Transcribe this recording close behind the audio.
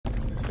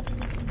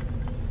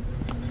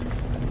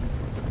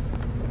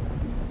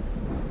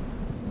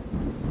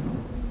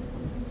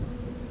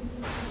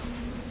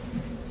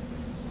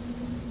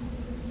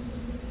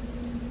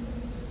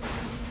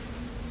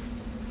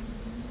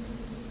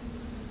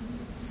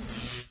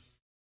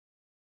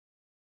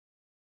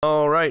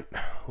right,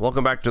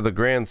 welcome back to the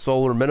Grand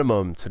Solar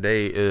Minimum.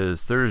 Today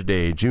is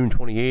Thursday, June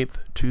 28th,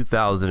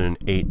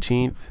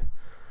 2018.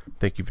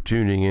 Thank you for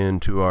tuning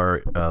in to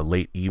our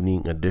late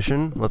evening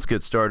edition. Let's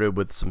get started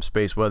with some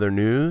space weather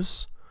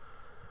news.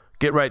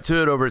 Get right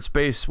to it over at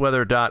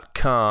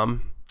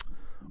SPACEWEATHER.com.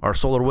 Our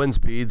solar wind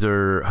speeds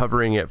are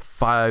hovering at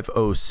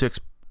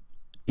 506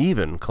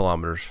 even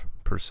kilometers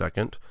per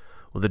second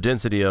with a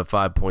density of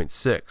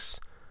 5.6.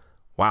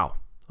 Wow.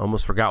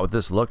 Almost forgot what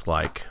this looked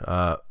like.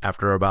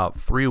 After about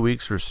 3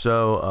 weeks or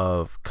so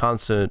of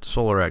constant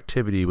solar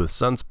activity with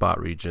sunspot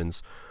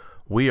regions,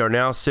 we are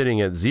now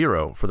sitting at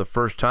 0 for the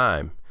first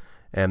time,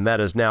 and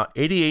that is now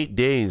 88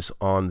 days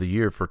on the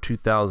year for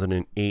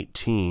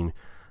 2018,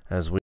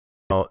 as we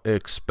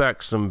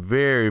expect some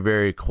very,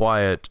 very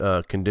quiet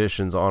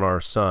conditions on our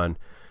sun.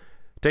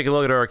 Take a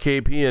look at our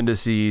KP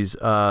indices,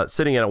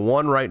 sitting at a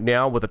 1 right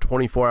now with a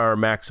 24-hour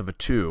max of a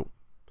 2.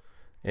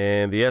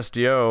 And the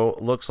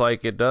SDO looks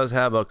like it does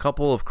have a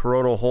couple of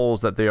coronal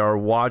holes that they are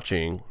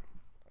watching.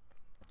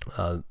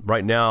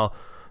 Right now,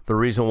 the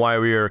reason why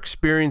we are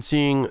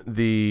experiencing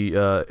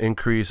the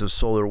increase of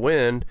solar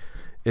wind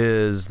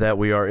is that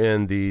we are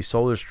in the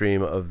solar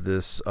stream of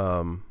this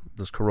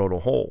this coronal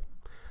hole.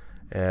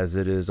 As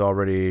it is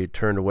already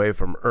turned away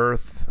from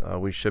Earth,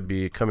 we should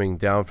be coming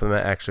down from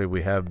that. Actually,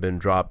 we have been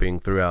dropping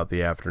throughout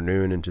the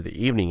afternoon into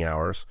the evening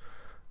hours.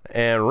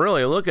 And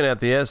really looking at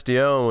the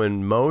SDO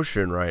in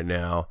motion right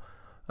now,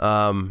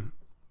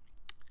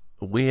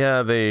 we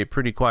have a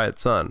pretty quiet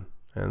sun,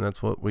 and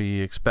that's what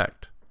we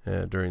expect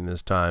during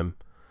this time.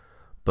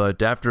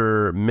 But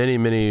after many,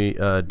 many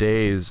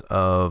days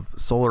of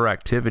solar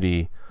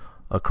activity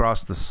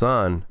across the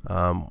sun,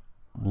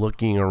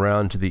 looking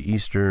around to the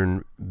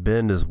eastern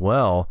bend as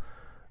well,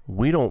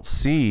 we don't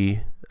see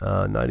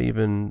not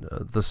even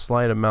the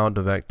slight amount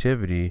of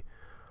activity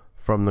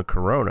from the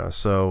corona.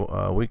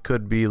 So we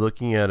could be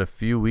looking at a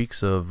few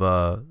weeks of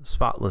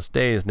spotless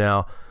days.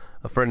 Now,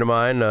 a friend of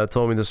mine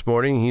told me this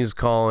morning he's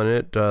calling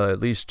it at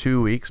least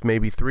 2 weeks,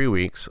 maybe 3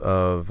 weeks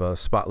of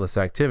spotless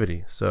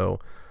activity. So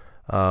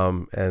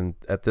and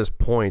at this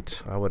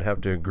point I would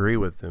have to agree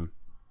with him.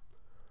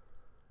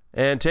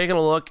 And taking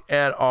a look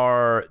at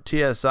our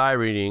TSI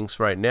readings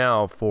right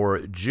now for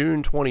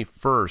June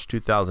 21st,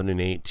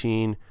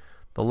 2018,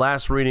 the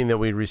last reading that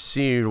we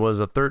received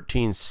was a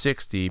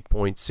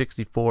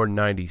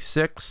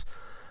 1360.6496.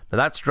 Now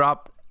that's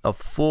dropped a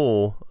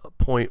full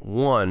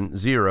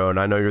 0.10, and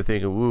I know you're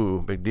thinking,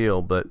 "Ooh, big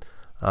deal," but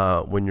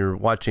when you're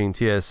watching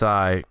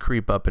TSI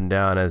creep up and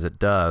down as it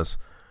does,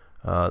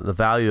 the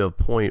value of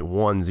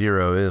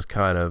 0.10 is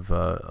kind of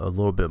a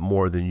little bit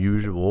more than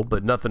usual,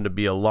 but nothing to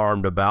be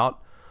alarmed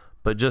about,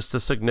 but just a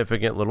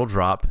significant little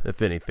drop,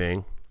 if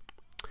anything.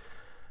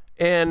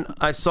 And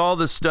I saw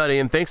this study,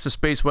 and thanks to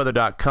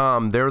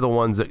SPACEWEATHER.com, they're the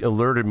ones that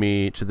alerted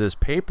me to this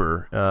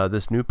paper,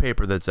 this new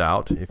paper that's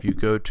out. If you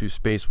go to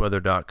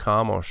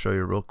SPACEWEATHER.com, I'll show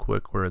you real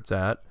quick where it's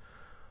at.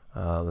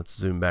 Let's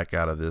zoom back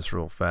out of this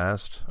real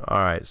fast. All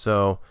right,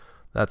 so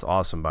that's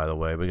awesome, by the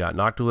way. We got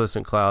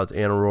noctilucent clouds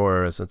and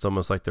auroras. It's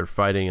almost like they're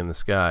fighting in the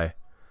sky.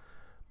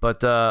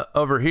 But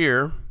over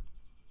here,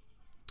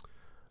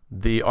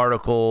 the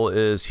article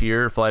is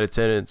here, flight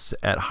attendants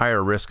at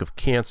higher risk of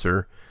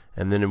cancer.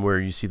 And then where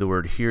you see the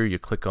word here, you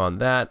click on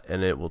that,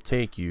 and it will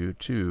take you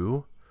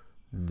to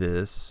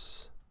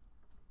this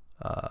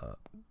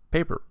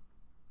paper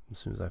as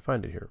soon as I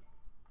find it here.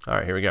 All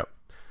right, here we go.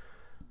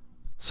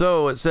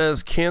 So it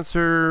says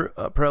cancer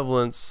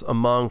prevalence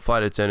among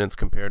flight attendants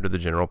compared to the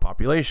general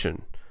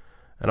population.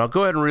 And I'll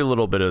go ahead and read a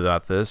little bit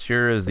about this.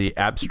 Here is the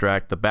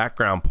abstract. The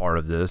background part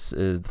of this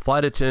is the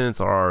flight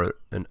attendants are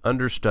an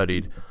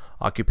understudied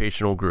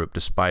occupational group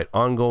despite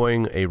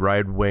ongoing a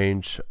wide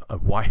range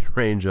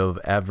of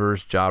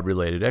adverse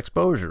job-related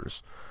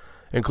exposures,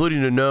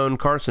 including to known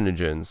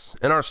carcinogens.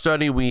 In our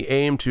study, we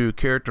aim to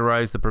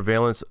characterize the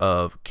prevalence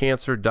of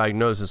cancer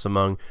diagnosis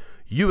among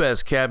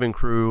U.S. cabin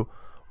crew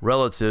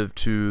relative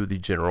to the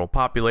general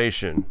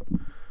population.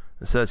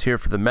 It says here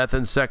for the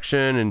methods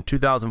section, in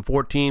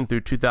 2014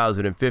 through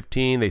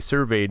 2015, they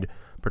surveyed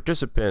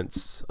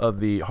participants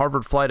of the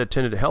Harvard Flight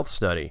Attendant Health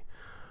Study.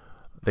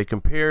 They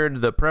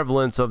compared the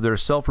prevalence of their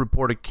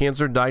self-reported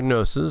cancer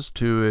diagnosis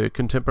to a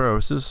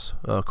contemporaneous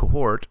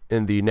cohort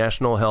in the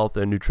National Health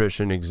and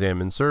Nutrition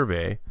Examine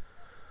Survey,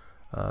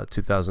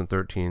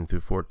 2013 through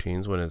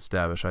 14 is when it's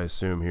established, I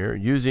assume here,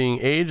 using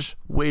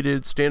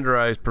age-weighted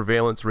standardized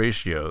prevalence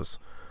ratios.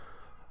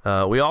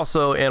 We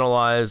also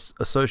analyzed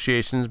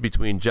associations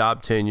between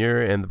job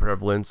tenure and the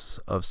prevalence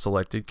of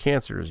selected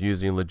cancers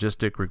using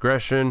logistic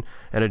regression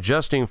and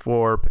adjusting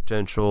for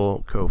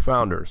potential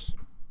co-founders.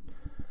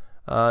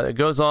 It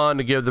goes on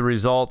to give the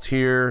results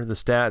here, the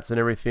stats and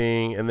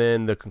everything, and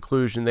then the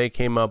conclusion they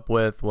came up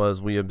with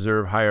was we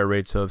observe higher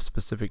rates of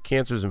specific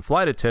cancers in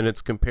flight attendants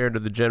compared to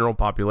the general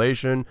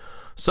population,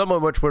 some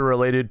of which were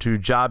related to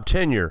job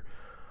tenure.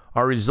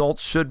 Our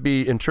results should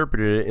be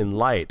interpreted in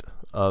light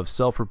of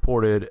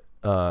self-reported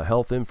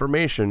health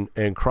information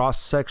and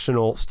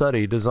cross-sectional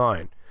study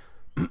design.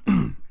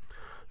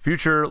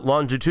 Future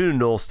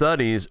longitudinal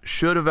studies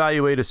should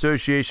evaluate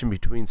association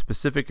between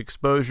specific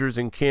exposures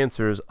and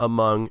cancers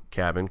among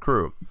cabin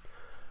crew.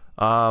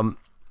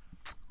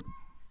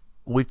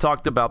 We've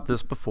talked about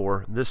this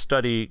before. This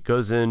study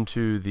goes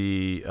into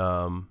the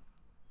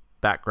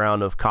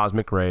background of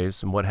cosmic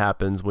rays and what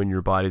happens when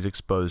your body's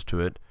exposed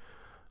to it.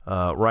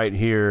 Right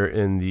here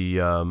in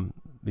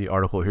the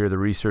article here, the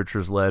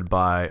researchers led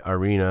by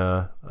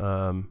Irina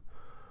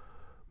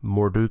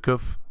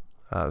Mordukov.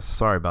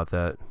 Sorry about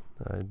that.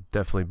 I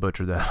definitely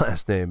butchered that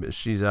last name. But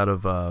she's out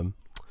of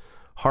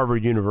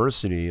Harvard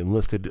University and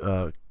listed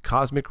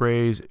cosmic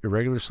rays,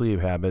 irregular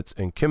sleep habits,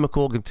 and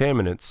chemical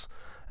contaminants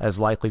as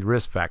likely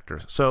risk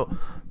factors. So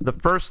the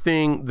first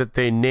thing that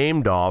they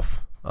named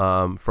off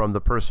from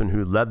the person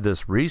who led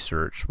this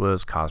research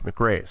was cosmic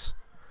rays.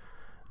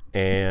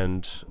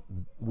 And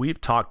we've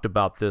talked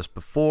about this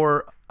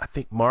before. I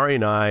think Mari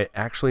and I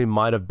actually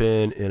might have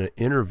been in an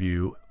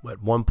interview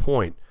at one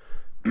point.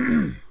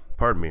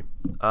 Pardon me.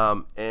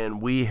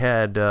 And we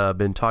had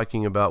been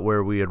talking about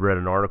where we had read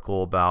an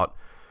article about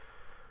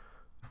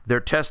they're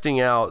testing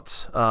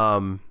out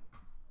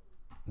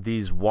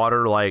these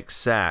water-like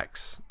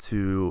sacs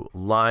to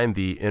line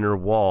the inner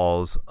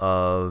walls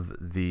of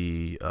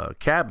the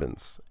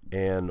cabins.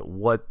 And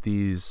what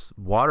these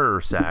water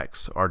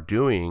sacs are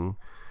doing,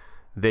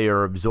 they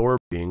are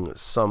absorbing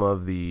some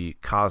of the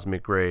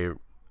cosmic ray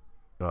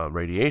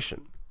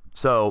radiation.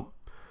 So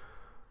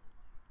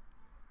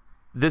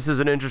this is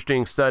an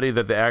interesting study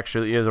that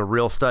actually is a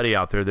real study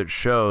out there that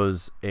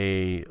shows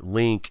a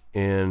link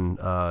in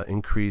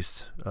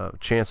increased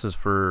chances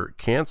for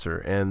cancer.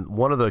 And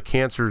one of the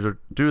cancers, or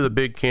two of the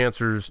big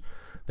cancers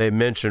they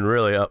mentioned,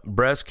 really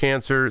breast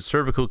cancer,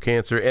 cervical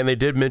cancer, and they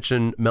did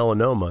mention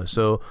melanoma.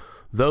 So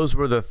those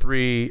were the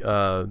three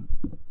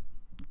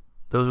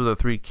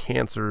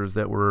cancers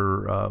that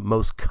were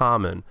most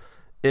common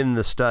in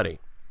the study.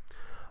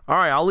 All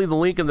right, I'll leave the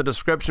link in the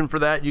description for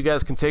that. You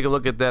guys can take a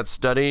look at that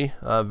study.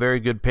 Very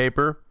good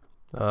paper,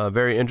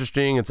 very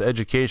interesting. It's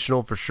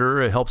educational for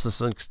sure. It helps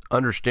us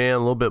understand a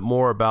little bit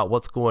more about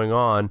what's going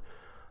on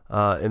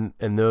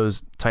in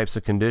those types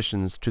of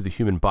conditions to the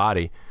human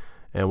body.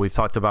 And we've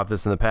talked about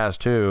this in the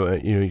past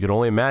too. You can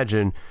only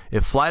imagine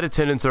if flight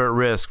attendants are at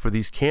risk for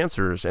these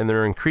cancers and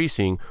they're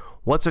increasing,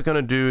 what's it going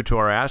to do to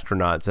our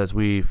astronauts as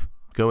we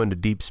go into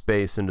deep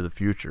space into the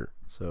future?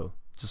 So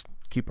just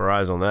keep our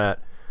eyes on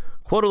that.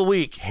 Quote of the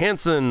week: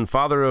 Hansen,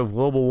 father of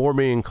global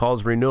warming,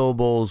 calls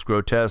renewables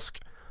grotesque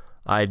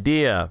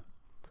idea.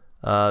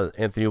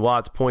 Anthony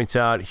Watts points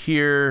out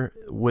here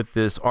with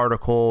this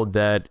article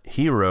that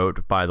he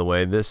wrote, by the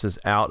way, this is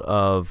out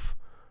of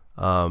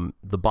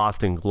the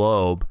Boston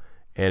Globe.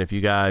 And if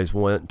you guys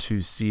want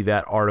to see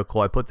that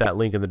article, I put that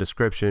link in the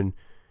description.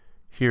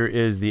 Here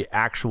is the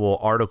actual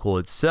article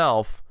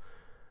itself.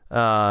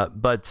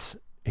 But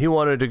he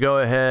wanted to go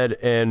ahead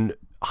and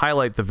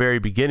highlight the very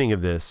beginning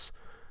of this.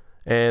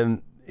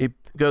 And it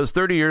goes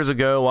 30 years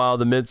ago, while in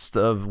the midst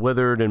of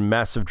withered and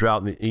massive drought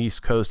in the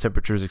East Coast,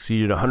 temperatures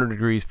exceeded 100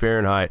 degrees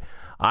Fahrenheit,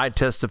 I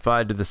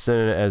testified to the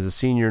Senate as a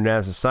senior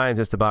NASA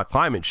scientist about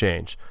climate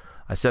change.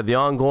 I said the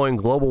ongoing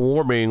global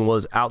warming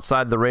was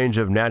outside the range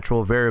of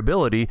natural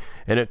variability,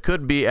 and it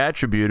could be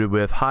attributed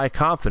with high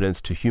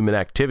confidence to human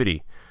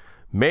activity,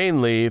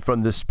 mainly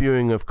from the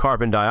spewing of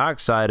carbon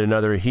dioxide and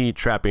other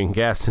heat-trapping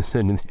gases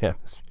into the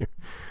atmosphere.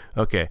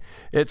 Okay,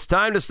 it's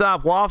time to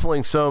stop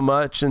waffling so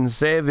much and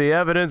say the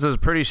evidence is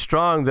pretty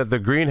strong that the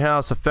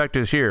greenhouse effect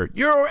is here.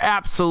 You're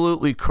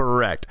absolutely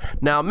correct.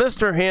 Now,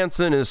 Mr.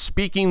 Hansen is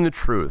speaking the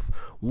truth.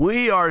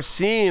 We are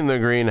seeing the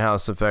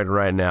greenhouse effect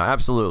right now.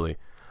 Absolutely.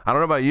 I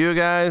don't know about you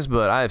guys,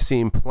 but I have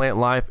seen plant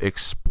life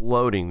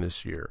exploding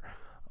this year.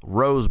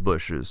 Rose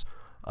bushes,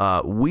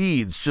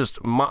 weeds, just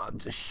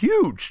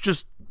huge,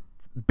 just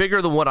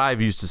bigger than what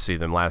I've used to see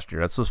them last year.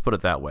 Let's just put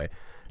it that way.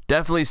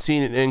 Definitely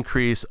seen an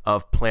increase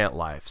of plant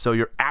life. So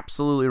you're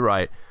absolutely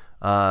right.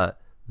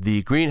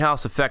 The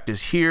greenhouse effect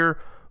is here.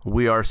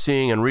 We are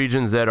seeing in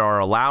regions that are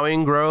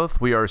allowing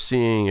growth, we are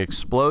seeing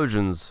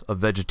explosions of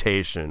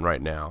vegetation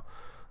right now.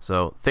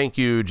 So thank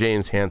you,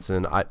 James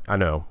Hansen. I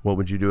know. What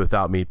would you do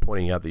without me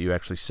pointing out that you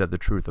actually said the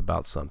truth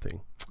about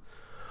something?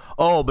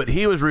 Oh, but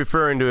he was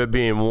referring to it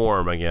being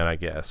warm again, I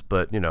guess.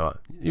 But, you know,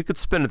 you could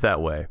spin it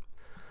that way.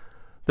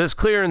 This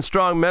clear and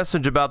strong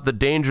message about the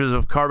dangers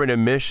of carbon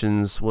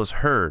emissions was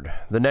heard.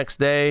 The next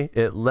day,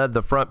 it led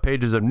the front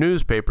pages of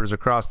newspapers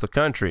across the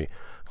country.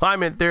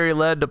 Climate theory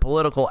led to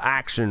political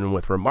action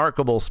with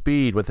remarkable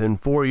speed. Within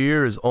 4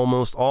 years,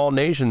 almost all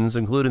nations,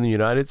 including the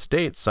United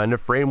States, signed a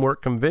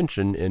framework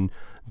convention in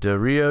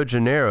Rio de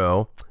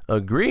Janeiro,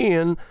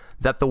 agreeing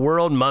that the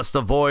world must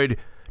avoid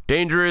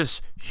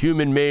dangerous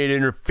human-made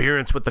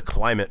interference with the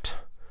climate.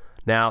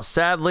 Now,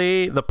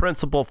 sadly, the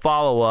principal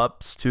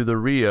follow-ups to the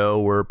Rio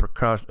were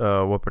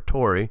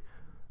preparatory,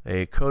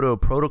 a Kyoto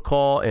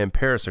Protocol and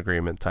Paris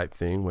Agreement type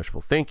thing,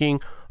 wishful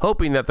thinking,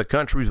 hoping that the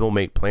countries will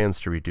make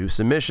plans to reduce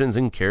emissions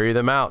and carry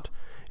them out.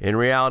 In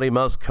reality,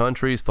 most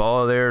countries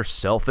follow their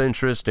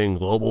self-interest, and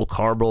global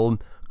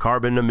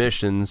carbon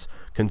emissions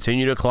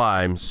continue to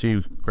climb.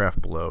 See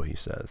graph below, he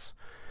says.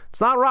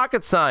 It's not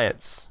rocket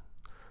science.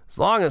 As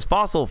long as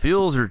fossil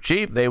fuels are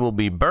cheap, they will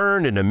be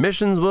burned and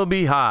emissions will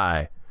be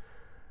high.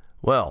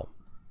 Well,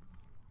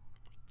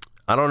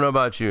 I don't know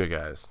about you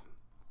guys,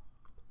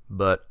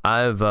 but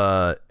I've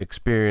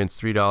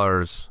experienced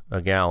 $3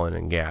 a gallon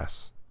in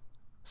gas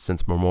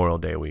since Memorial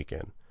Day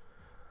weekend.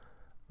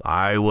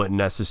 I wouldn't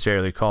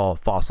necessarily call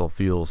fossil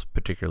fuels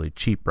particularly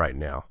cheap right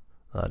now.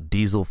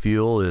 Diesel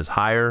fuel is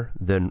higher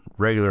than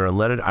regular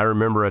unleaded. I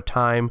remember a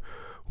time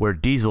where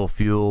diesel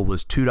fuel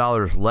was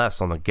 $2 less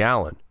on the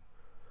gallon.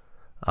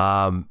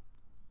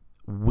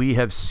 We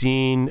have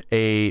seen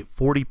a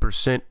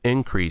 40%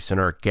 increase in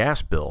our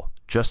gas bill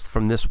just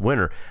from this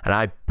winter. And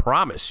I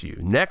promise you,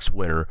 next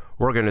winter,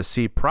 we're going to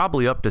see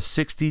probably up to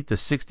 60 to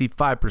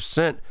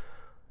 65%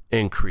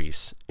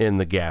 increase in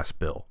the gas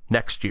bill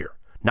next year.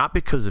 Not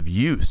because of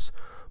use,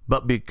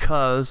 but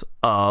because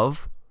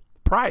of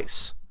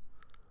price.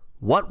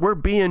 What we're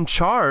being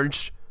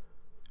charged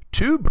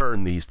to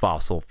burn these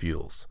fossil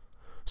fuels.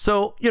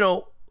 So, you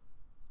know,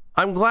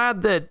 I'm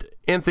glad that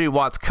Anthony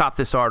Watts caught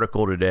this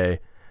article today,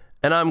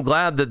 and I'm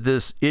glad that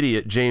this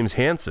idiot, James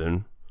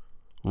Hansen,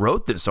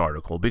 wrote this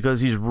article, because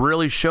he's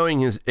really showing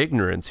his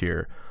ignorance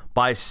here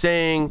by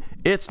saying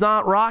it's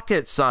not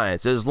rocket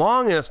science. As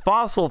long as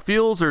fossil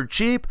fuels are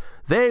cheap,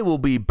 they will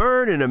be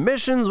burned and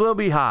emissions will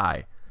be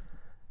high.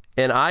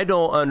 And I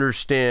don't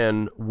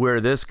understand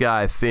where this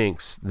guy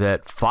thinks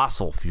that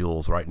fossil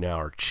fuels right now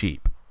are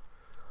cheap.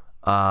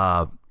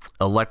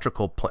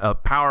 Electrical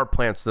power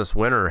plants this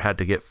winter had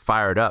to get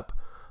fired up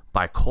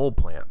by coal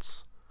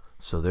plants.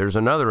 So there's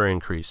another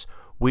increase.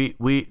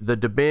 The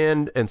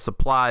demand and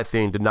supply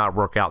thing did not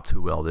work out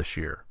too well this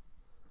year.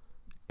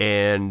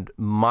 And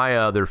my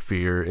other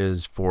fear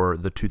is for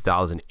the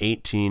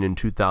 2018 and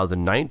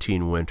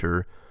 2019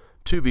 winter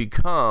to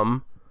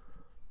become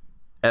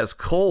as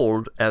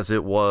cold as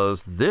it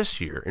was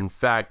this year. In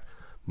fact,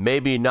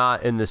 maybe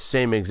not in the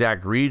same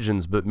exact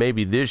regions, but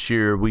maybe this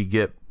year we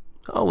get,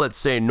 oh, let's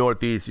say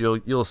Northeast,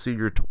 you'll see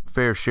your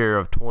fair share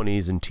of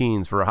 20s and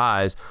teens for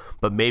highs,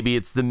 but maybe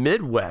it's the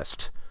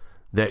Midwest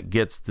that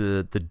gets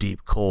the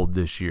deep cold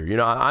this year. You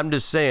know, I'm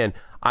just saying,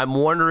 I'm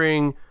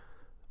wondering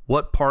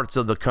what parts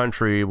of the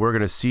country we're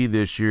going to see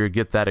this year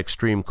get that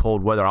extreme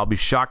cold weather. I'll be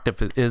shocked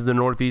if it is the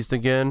Northeast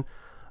again,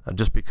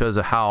 just because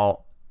of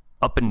how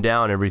up and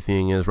down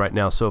everything is right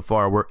now so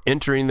far. We're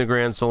entering the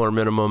grand solar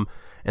minimum,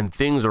 and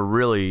things are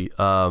really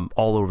all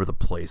over the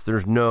place.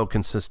 There's no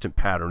consistent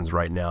patterns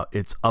right now.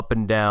 It's up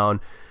and down.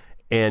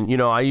 And, you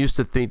know, I used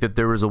to think that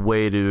there was a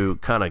way to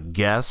kind of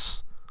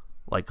guess,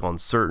 like on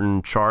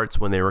certain charts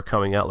when they were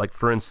coming out. Like,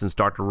 for instance,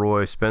 Dr.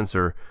 Roy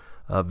Spencer,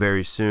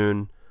 very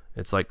soon.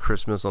 It's like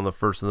Christmas on the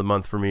 1st of the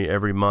month for me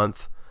every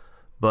month.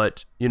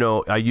 But, you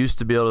know, I used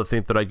to be able to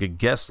think that I could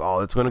guess, oh,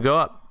 it's going to go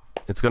up.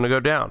 It's going to go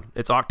down.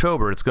 It's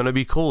October. It's going to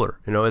be cooler.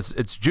 You know,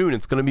 it's June.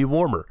 It's going to be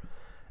warmer.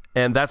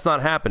 And that's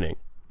not happening.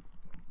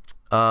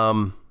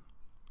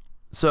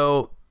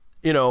 So,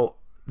 you know,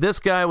 this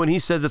guy, when he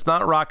says it's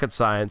not rocket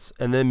science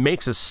and then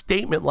makes a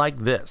statement like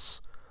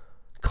this,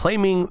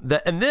 claiming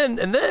that, and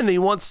then he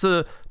wants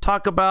to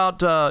talk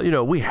about, you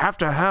know, we have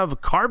to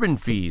have carbon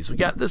fees. We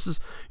got, this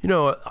is, you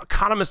know,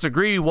 economists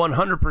agree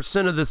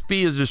 100% of this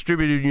fee is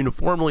distributed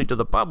uniformly to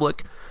the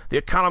public. The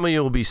economy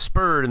will be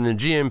spurred and the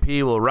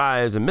GNP will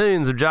rise and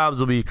millions of jobs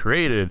will be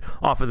created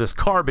off of this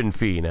carbon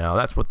fee. Now,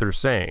 that's what they're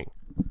saying.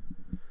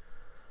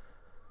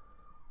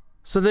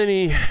 So then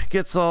he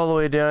gets all the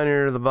way down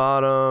here to the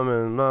bottom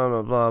and blah,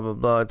 blah, blah, blah,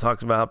 blah. It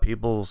talks about how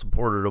people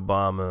supported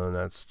Obama, and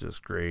that's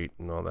just great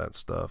and all that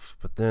stuff.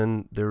 But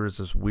then there was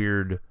this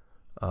weird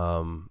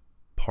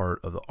part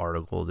of the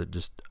article that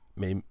just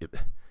made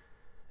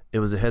it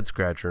was a head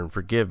scratcher. And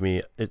forgive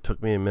me, it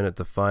took me a minute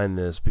to find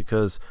this,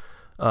 because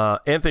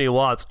Anthony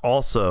Watts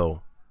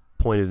also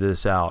pointed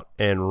this out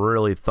and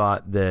really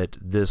thought that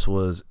this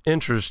was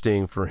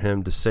interesting for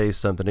him to say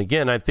something.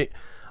 Again,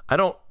 I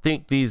don't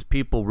think these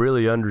people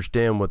really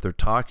understand what they're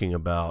talking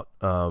about,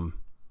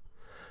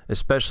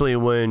 especially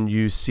when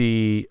you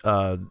see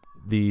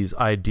these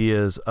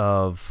ideas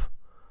of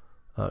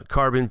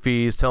carbon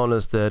fees telling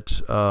us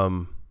that,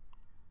 oh,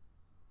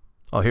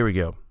 here we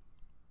go,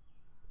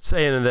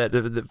 saying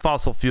that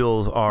fossil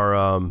fuels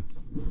are,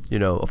 you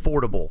know,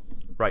 affordable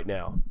right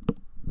now.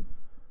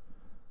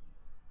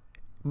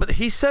 But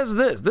he says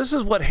this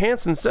is what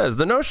Hansen says: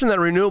 the notion that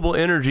renewable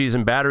energies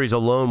and batteries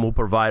alone will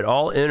provide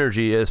all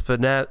energy is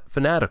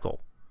fanatical.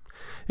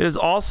 It is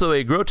also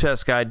a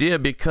grotesque idea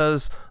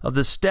because of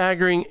the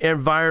staggering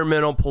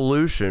environmental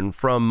pollution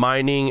from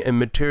mining and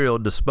material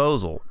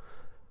disposal.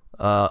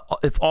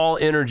 If all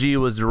energy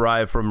was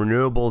derived from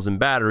renewables and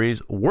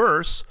batteries,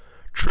 worse,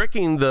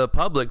 tricking the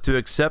public to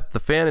accept the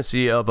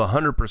fantasy of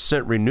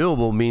 100%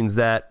 renewable means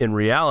that, in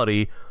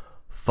reality,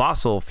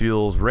 fossil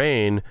fuels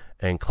reign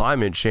and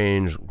climate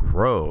change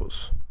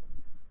grows.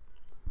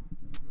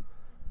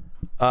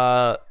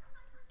 I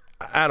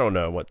don't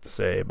know what to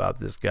say about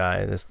this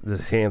guy,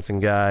 this Hansen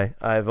guy.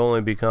 I've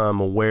only become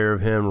aware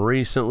of him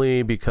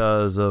recently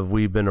because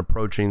we've been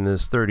approaching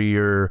this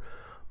 30-year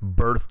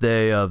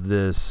birthday of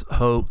this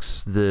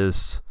hoax,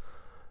 this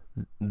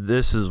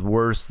this is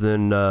worse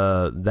than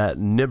that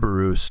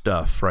Nibiru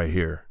stuff right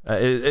here.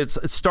 It's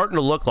starting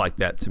to look like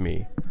that to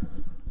me.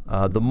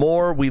 The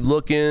more we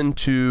look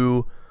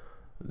into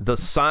the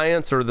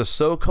science, or the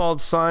so-called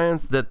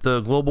science, that the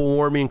global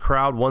warming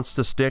crowd wants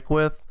to stick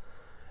with,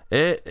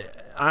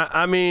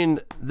 I mean,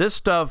 this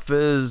stuff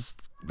is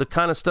the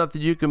kind of stuff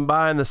that you can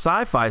buy in the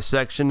sci-fi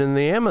section in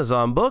the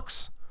Amazon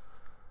books.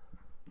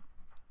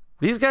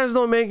 These guys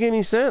don't make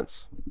any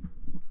sense.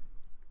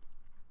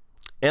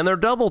 And they're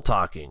double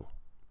talking.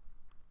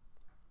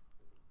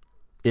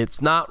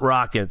 It's not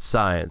rocket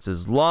science.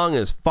 As long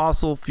as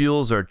fossil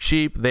fuels are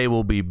cheap, they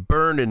will be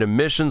burned and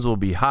emissions will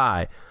be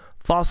high.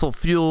 Fossil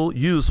fuel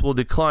use will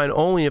decline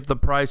only if the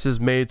price is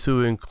made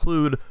to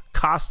include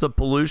cost of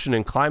pollution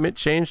and climate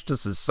change to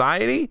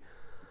society.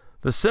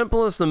 The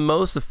simplest and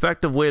most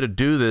effective way to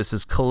do this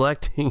is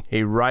collecting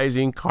a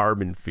rising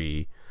carbon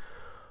fee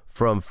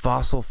from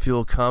fossil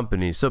fuel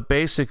companies. So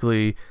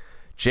basically,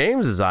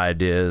 James's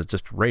idea is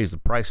just to raise the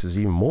prices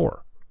even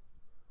more.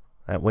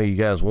 That way you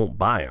guys won't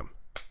buy them.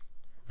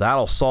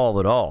 That'll solve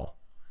it all.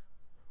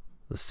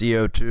 The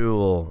CO2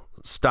 will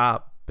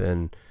stop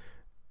and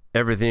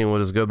everything will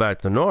just go back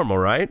to normal,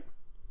 right?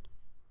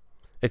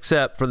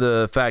 Except for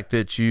the fact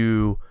that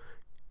you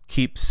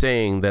keep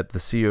saying that the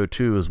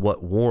CO2 is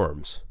what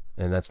warms.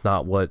 And that's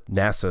not what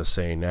NASA's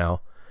saying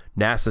now.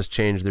 NASA's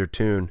changed their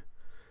tune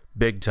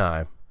big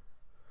time.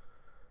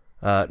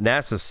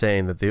 NASA's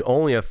saying that the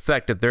only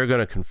effect that they're going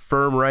to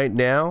confirm right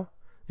now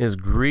is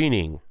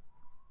greening.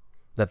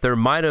 That there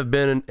might have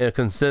been a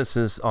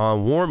consensus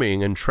on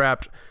warming and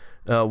trapped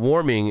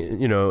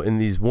warming, you know, in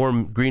these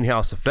warm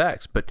greenhouse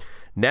effects. But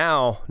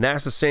now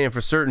NASA's saying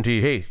for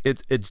certainty, hey,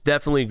 it's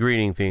definitely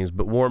greening things,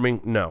 but warming,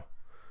 no.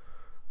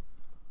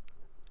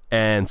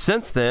 And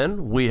since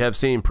then, we have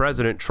seen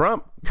President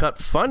Trump cut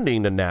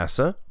funding to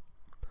NASA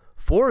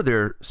for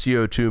their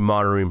CO2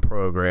 monitoring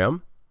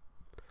program.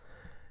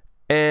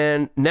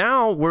 And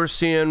now we're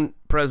seeing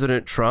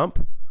President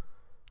Trump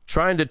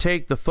trying to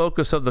take the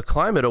focus of the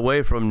climate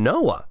away from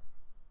NOAA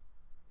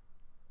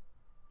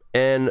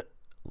and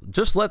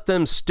just let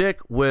them stick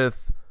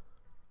with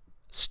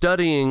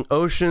studying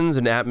oceans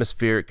and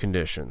atmospheric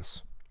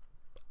conditions.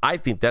 I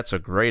think that's a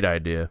great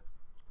idea.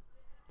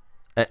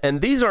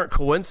 And these aren't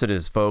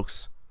coincidences,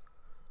 folks.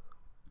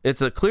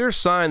 It's a clear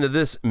sign that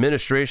this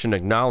administration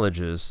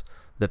acknowledges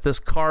that this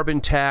carbon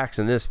tax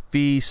and this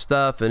fee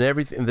stuff and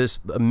everything, this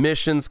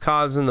emissions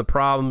causing the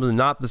problems, and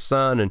not the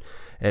sun,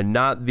 and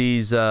not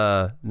these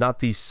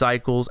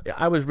cycles.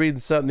 I was reading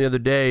something the other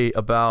day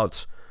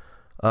about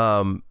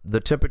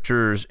the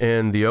temperatures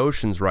in the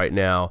oceans right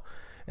now,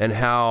 and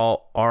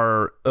how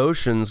our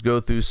oceans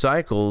go through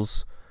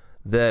cycles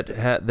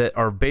that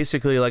are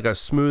basically like a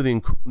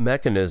smoothing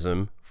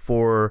mechanism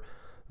for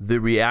the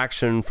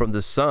reaction from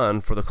the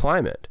sun for the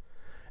climate.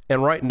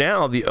 And right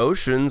now the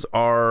oceans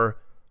are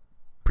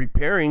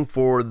preparing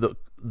for the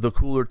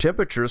cooler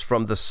temperatures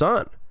from the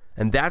sun.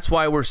 And that's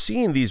why we're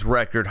seeing these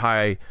record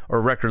high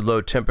or record low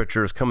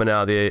temperatures coming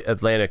out of the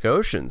Atlantic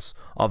oceans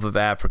off of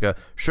Africa.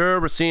 Sure,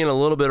 we're seeing a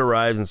little bit of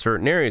rise in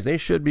certain areas. They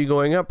should be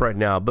going up right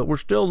now, but we're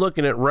still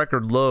looking at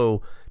record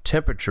low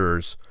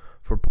temperatures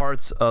for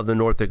parts of the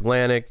North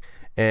Atlantic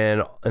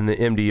and in the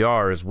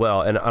MDR as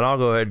well. And I'll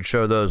go ahead and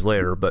show those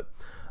later. But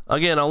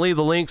again, I'll leave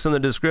the links in the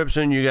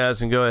description. You guys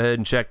can go ahead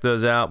and check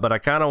those out. But I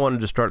kind of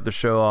wanted to start the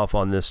show off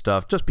on this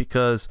stuff just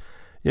because,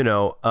 you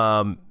know,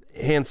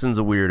 Hanson's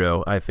a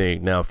weirdo, I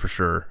think, now for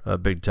sure,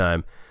 big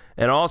time.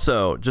 And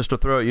also, just to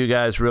throw at you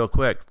guys real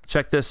quick,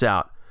 check this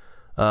out.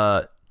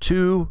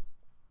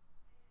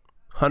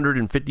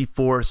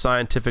 254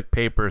 scientific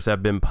papers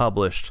have been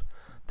published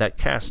that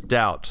cast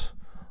doubt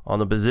on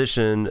the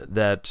position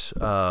that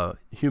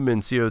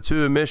human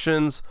CO2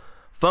 emissions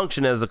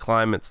function as the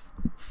climate's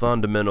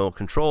fundamental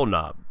control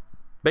knob.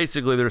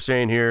 Basically, they're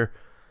saying here,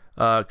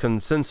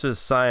 consensus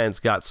science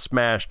got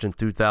smashed in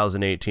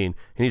 2018. And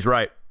he's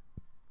right.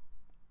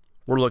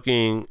 We're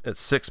looking at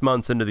 6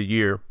 months into the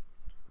year,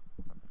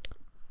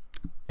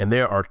 and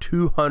there are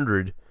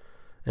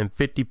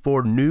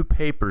 254 new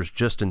papers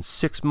just in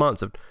 6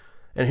 months.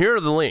 And here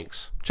are the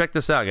links. Check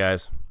this out,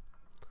 guys.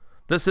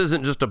 This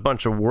isn't just a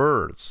bunch of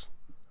words.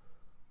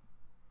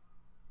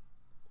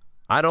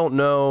 I don't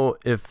know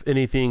if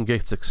anything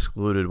gets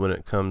excluded when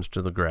it comes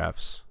to the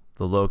graphs.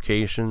 The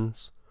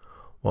locations,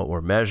 what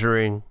we're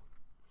measuring,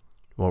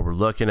 what we're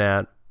looking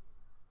at,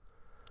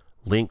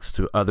 links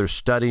to other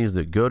studies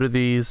that go to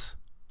these.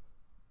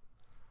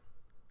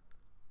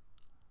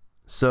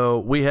 So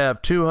we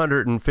have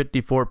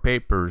 254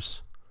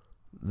 papers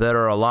that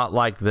are a lot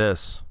like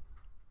this,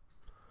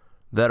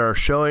 that are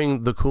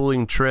showing the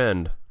cooling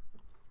trend.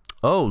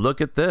 Oh,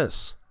 look at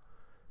this.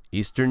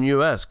 Eastern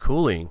U.S.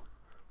 cooling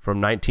from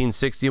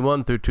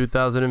 1961 through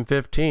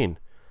 2015.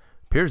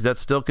 Appears that's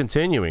still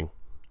continuing.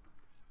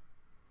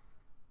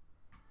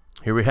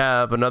 Here we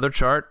have another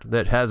chart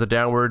that has a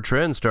downward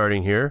trend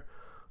starting here,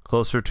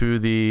 closer to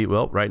the,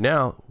 well, right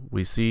now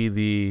we see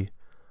we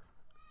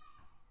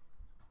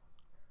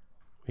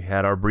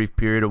had our brief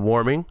period of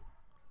warming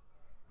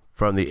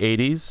from the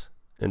 80s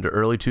into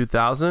early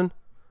 2000,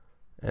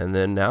 And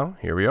then now,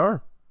 here we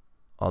are,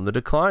 on the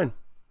decline.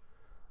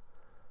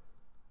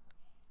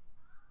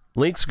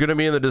 Links are going to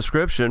be in the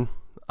description.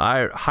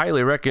 I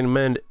highly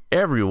recommend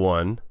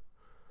everyone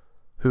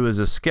who is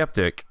a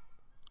skeptic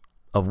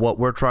of what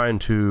we're trying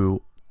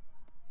to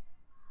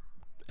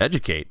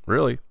educate,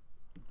 really.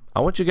 I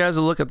want you guys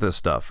to look at this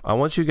stuff. I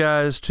want you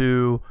guys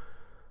to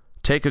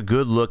take a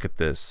good look at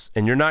this,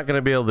 and you're not going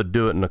to be able to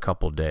do it in a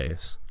couple of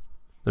days.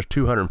 There's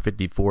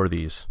 254 of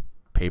these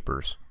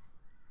papers.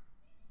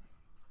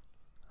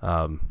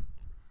 Tons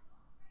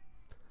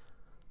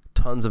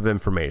of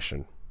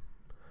information,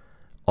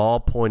 all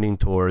pointing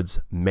towards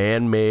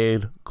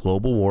man-made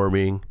global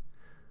warming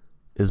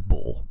is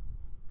bull.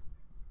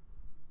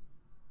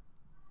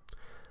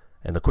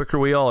 And the quicker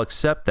we all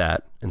accept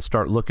that and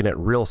start looking at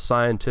real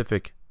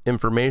scientific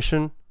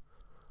information,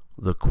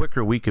 the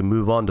quicker we can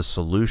move on to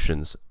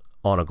solutions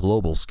on a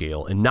global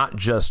scale, and not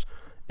just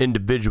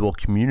individual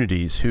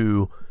communities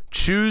who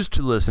choose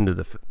to listen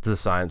to the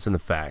science and the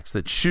facts,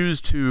 that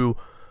choose to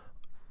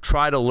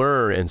try to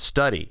learn and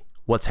study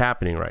what's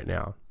happening right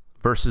now,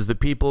 versus the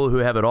people who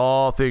have it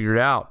all figured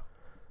out.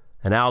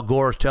 And Al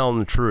Gore's telling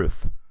the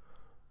truth.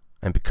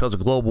 And because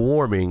of global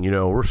warming, you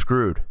know, we're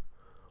screwed.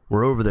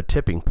 We're over the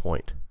tipping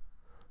point.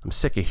 I'm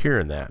sick of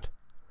hearing that.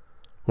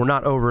 We're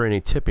not over any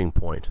tipping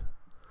point.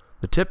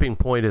 The tipping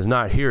point is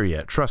not here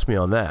yet. Trust me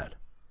on that.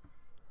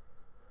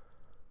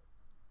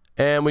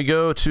 And we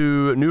go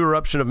to new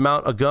eruption of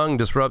Mount Agung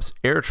disrupts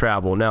air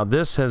travel. Now,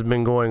 this has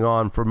been going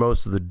on for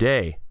most of the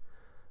day.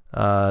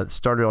 It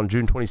started on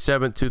June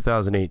 27th,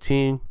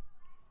 2018.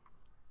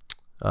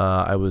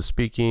 I was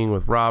speaking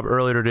with Rob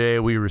earlier today.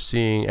 We were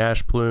seeing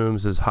ash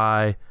plumes as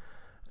high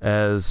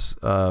as,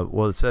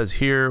 well, it says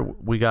here,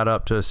 we got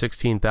up to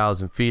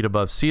 16,000 feet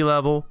above sea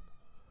level.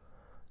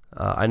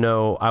 I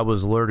know I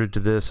was alerted to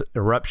this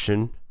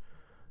eruption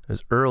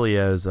as early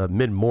as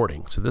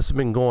mid-morning. So this has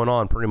been going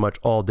on pretty much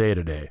all day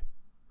today.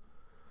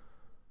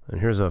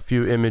 And here's a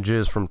few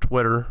images from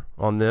Twitter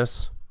on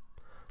this.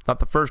 Not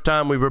the first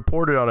time we've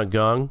reported on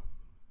Agung.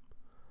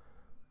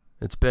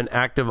 It's been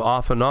active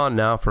off and on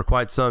now for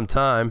quite some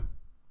time.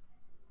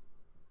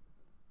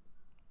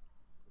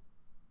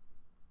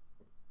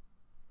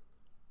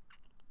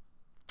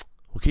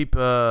 We'll keep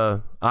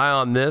an eye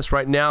on this.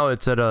 Right now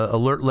it's at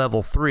alert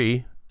level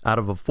 3 out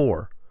of a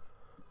 4.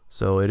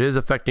 So it is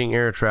affecting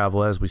air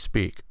travel as we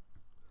speak.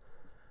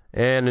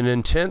 And an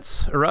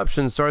intense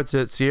eruption starts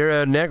at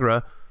Sierra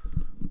Negra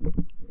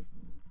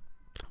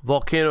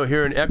volcano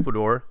here in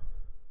Ecuador.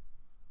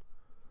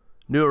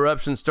 New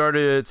eruption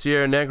started at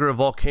Sierra Negra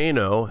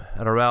volcano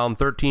at around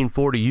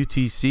 1340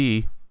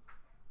 UTC.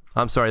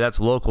 I'm sorry, that's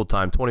local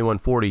time,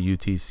 2140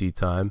 UTC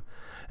time.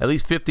 At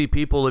least 50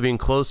 people living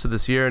close to the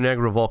Sierra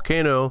Negra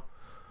volcano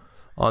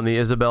on the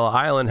Isabela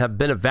Island have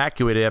been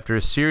evacuated after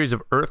a series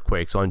of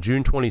earthquakes on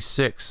June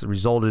 26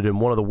 resulted in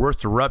one of the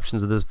worst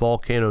eruptions of this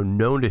volcano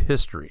known to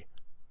history.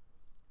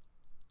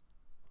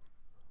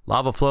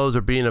 Lava flows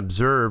are being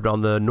observed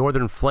on the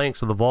northern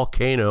flanks of the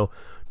volcano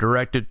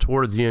directed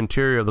towards the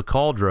interior of the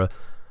caldera,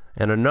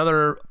 and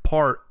another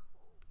part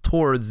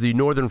towards the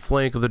northern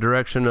flank of the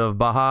direction of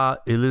Baja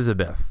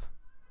Elizabeth.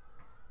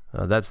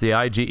 That's the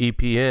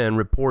IGEPN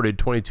reported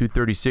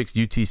 2236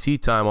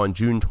 UTC time on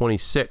June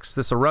 26.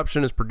 This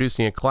eruption is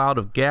producing a cloud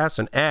of gas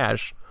and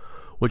ash,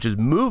 which is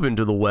moving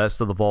to the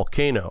west of the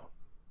volcano.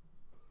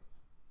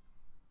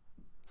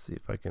 Let's see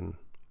if I can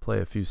play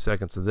a few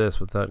seconds of this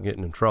without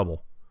getting in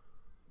trouble.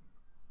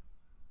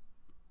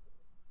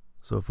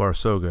 So far,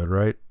 so good,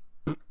 right?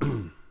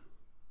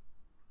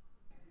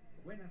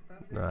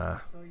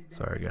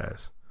 Sorry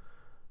guys.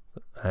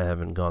 I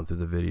haven't gone through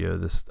the video.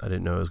 I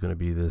didn't know it was going to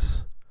be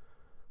this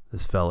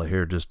fella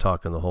here just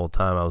talking the whole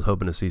time. I was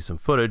hoping to see some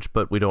footage,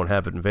 but we don't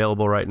have it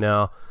available right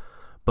now.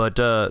 But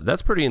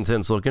that's pretty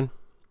intense looking.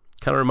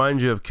 Kind of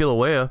reminds you of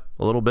Kilauea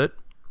a little bit.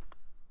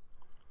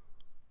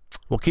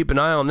 We'll keep an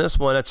eye on this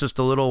one. That's just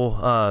a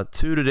little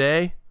 2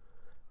 today.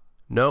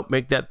 Nope,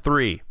 make that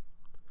 3.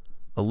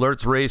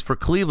 Alerts raised for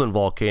Cleveland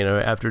volcano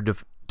after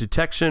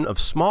detection of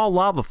small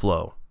lava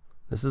flow.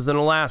 This is in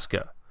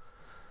Alaska.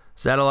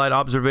 Satellite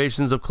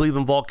observations of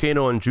Cleveland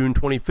volcano on June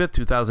 25,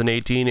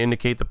 2018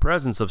 indicate the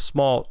presence of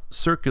small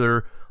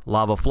circular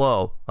lava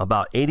flow,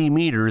 about 80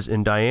 meters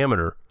in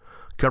diameter,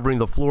 covering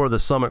the floor of the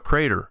summit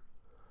crater.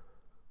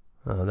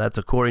 That's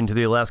according to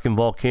the Alaskan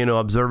Volcano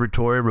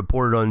Observatory,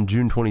 reported on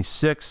June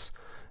 26.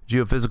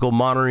 Geophysical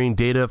monitoring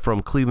data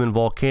from Cleveland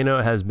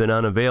volcano has been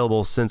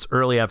unavailable since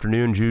early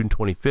afternoon, June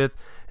 25th,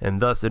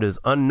 and thus it is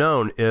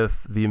unknown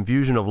if the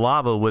infusion of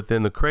lava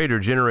within the crater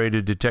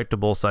generated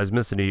detectable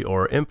seismicity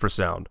or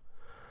infrasound.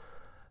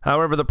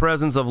 However, the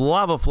presence of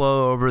lava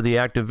flow over the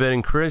active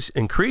vent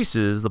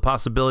increases the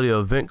possibility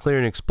of vent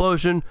clearing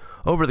explosion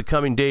over the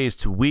coming days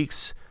to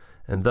weeks,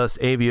 and thus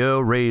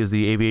AVO raised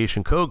the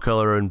aviation code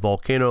color and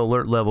volcano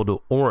alert level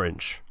to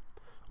orange,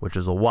 which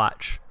is a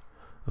watch.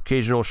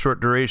 Occasional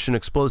short-duration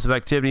explosive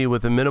activity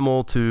with a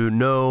minimal to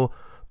no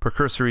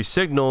precursory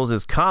signals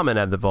is common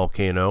at the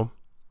volcano,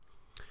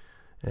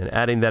 and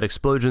adding that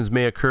explosions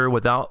may occur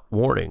without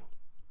warning.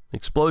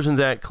 Explosions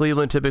at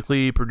Cleveland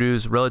typically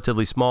produce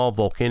relatively small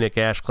volcanic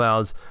ash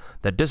clouds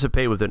that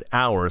dissipate within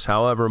hours.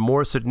 However,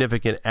 more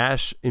significant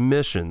ash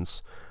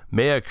emissions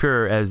may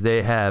occur as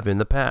they have in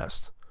the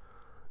past.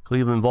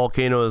 Cleveland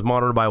volcano is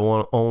monitored by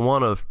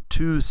one of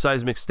 2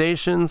 seismic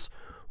stations,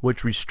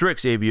 which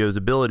restricts AVO's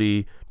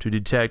ability to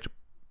detect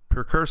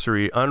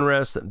precursory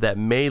unrest that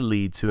may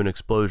lead to an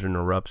explosion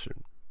or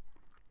eruption.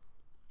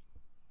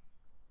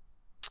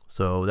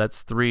 So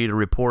that's 3 to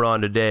report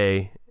on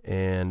today,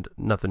 and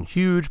nothing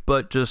huge,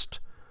 but just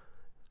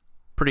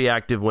pretty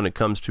active when it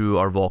comes to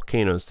our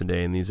volcanoes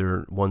today, and these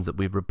are ones that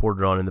we've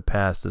reported on in the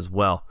past as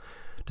well.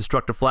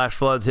 Destructive flash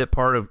floods hit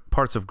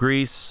parts of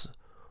Greece.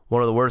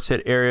 One of the worst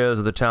hit areas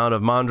of the town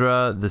of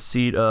Mandra, the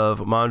seat of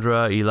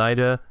Mandra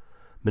Elida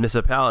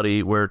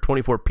municipality, where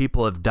 24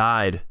 people have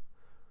died.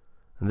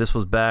 And this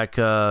was back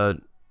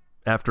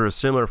after a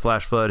similar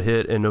flash flood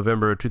hit in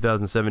November of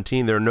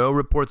 2017. There are no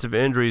reports of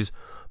injuries,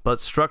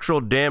 but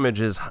structural damage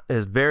is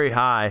very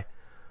high.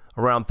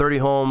 Around 30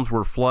 homes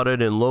were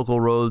flooded and local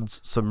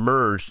roads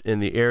submerged in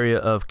the area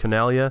of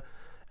Canalia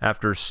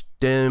after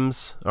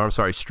streams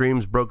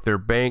broke their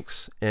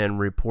banks, and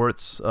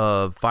reports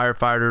of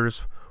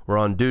firefighters were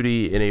on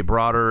duty in a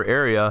broader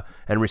area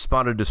and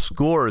responded to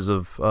scores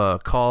of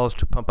calls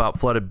to pump out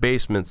flooded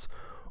basements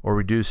or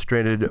reduce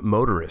stranded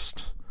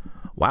motorists.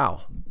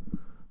 Wow.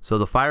 So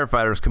the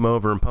firefighters come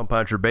over and pump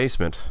out your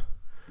basement.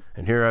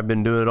 And here I've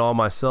been doing it all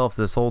myself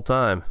this whole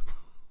time.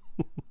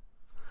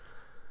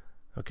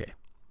 Okay.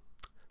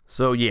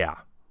 So yeah,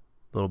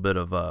 a little bit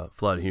of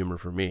flood humor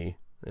for me.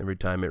 Every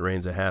time it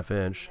rains a half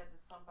inch. You had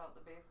to sump out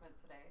the basement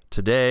today.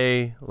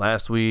 Today,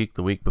 last week,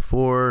 the week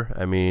before.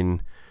 I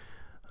mean,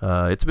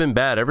 it's been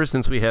bad ever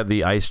since we had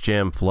the ice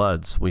jam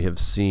floods. We have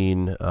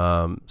seen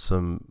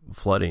some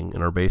flooding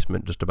in our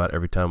basement just about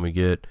every time we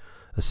get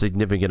a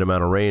significant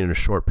amount of rain in a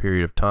short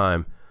period of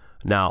time.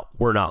 Now,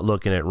 we're not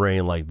looking at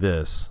rain like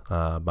this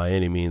by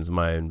any means. Am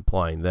I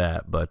implying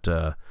that? But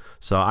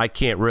so I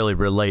can't really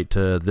relate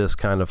to this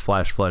kind of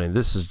flash flooding.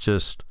 This is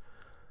just,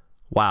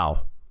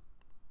 wow.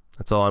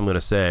 That's all I'm going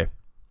to say.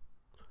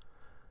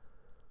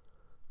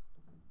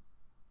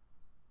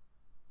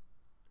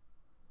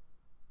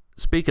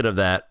 Speaking of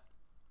that,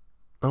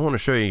 I want to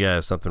show you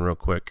guys something real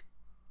quick.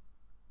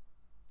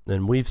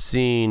 And we've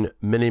seen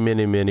many,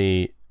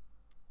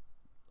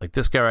 like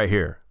this guy right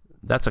here.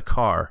 That's a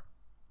car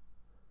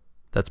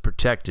that's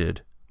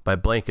protected by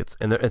blankets.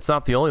 And it's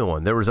not the only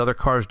one. There was other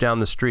cars down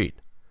the street.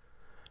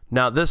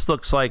 Now, this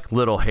looks like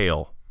little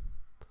hail.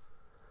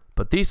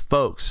 But these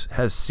folks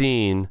have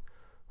seen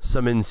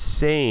some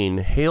insane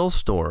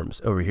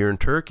hailstorms over here in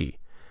Turkey.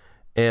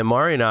 And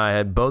Mari and I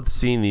had both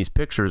seen these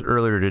pictures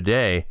earlier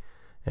today.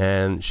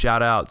 And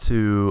shout out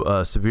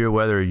to Severe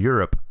Weather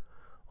Europe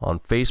on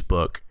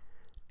Facebook.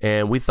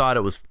 And we thought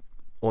it was,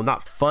 well,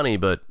 not funny,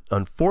 but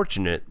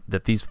unfortunate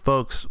that these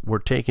folks were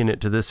taking it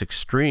to this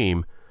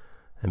extreme.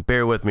 And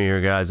bear with me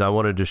here, guys. I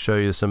wanted to show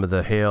you some of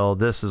the hail.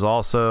 This is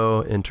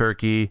also in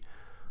Turkey.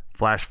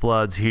 Flash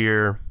floods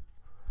here.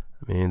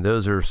 I mean,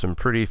 those are some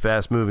pretty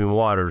fast-moving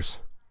waters.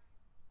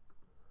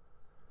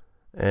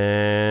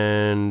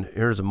 And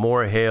here's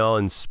more hail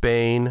in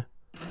Spain.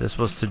 This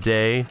was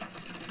today.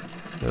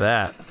 Look at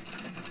that.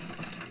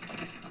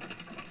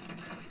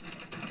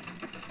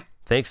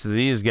 Thanks to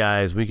these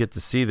guys, we get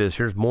to see this.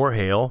 Here's more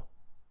hail.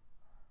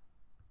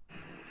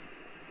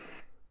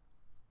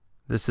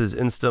 This is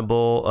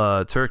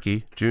Istanbul,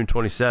 Turkey, June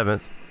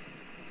 27th.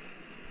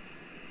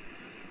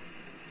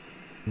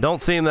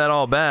 Don't seem that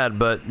all bad,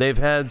 but they've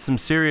had some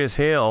serious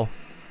hail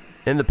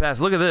in the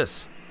past. Look at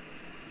this.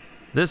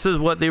 This is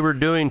what they were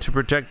doing to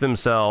protect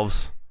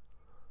themselves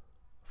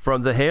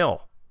from the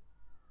hail.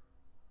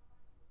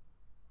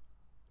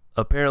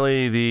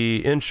 Apparently,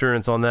 the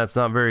insurance on that's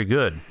not very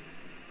good.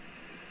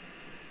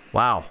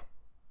 Wow.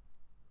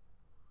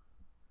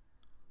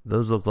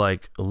 Those look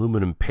like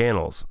aluminum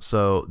panels.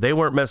 So they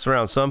weren't messing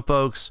around. Some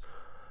folks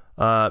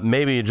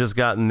maybe just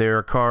gotten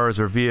their cars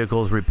or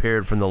vehicles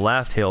repaired from the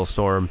last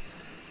hailstorm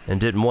and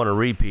didn't want to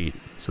repeat.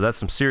 So that's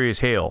some serious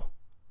hail.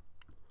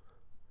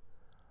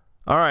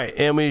 All right,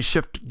 and we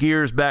shift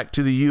gears back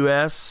to the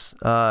U.S.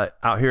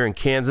 Out here in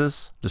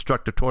Kansas,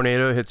 destructive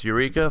tornado hits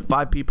Eureka.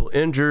 5 people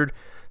injured.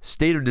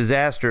 State of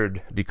disaster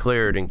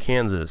declared in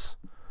Kansas.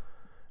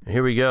 And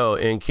here we go.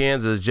 In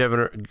Kansas,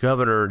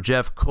 Governor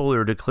Jeff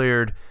Kohler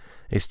declared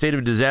a state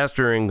of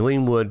disaster in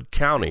Glenwood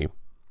County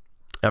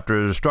after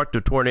a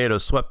destructive tornado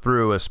swept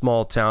through a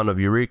small town of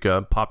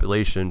Eureka,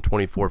 population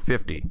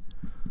 2450.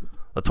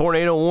 A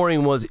tornado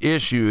warning was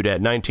issued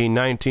at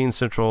 1919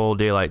 Central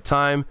Daylight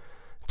Time.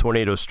 The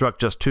tornado struck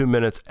just 2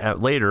 minutes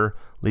later,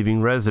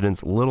 leaving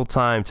residents little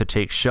time to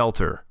take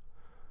shelter.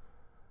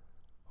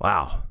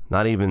 Wow,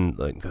 not even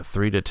like the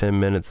 3 to 10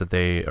 minutes that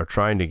they are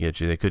trying to get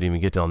you. They couldn't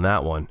even get on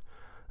that one.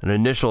 An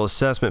initial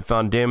assessment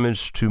found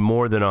damage to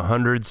more than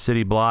 100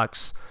 city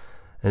blocks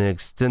and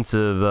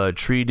extensive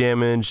tree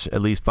damage.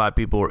 At least 5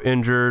 people were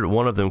injured,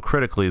 one of them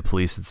critically, the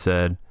police had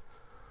said.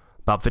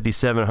 About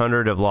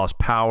 5,700 have lost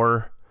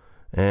power.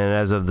 And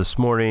as of this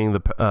morning,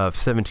 the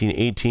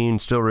 1718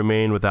 still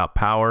remain without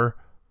power.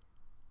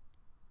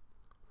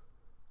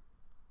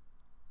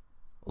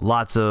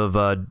 Lots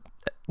of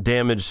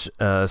damage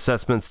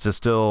assessments to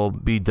still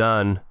be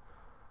done.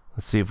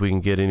 Let's see if we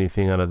can get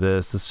anything out of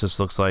this. This just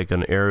looks like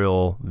an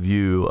aerial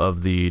view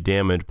of the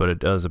damage, but it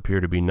does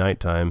appear to be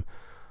nighttime.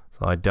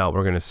 So I doubt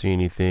we're going to see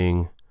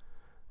anything.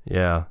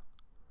 Yeah.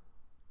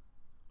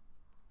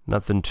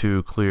 Nothing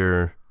too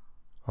clear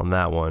on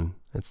that one.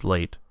 It's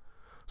late.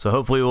 So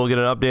hopefully we'll get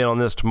an update on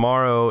this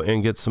tomorrow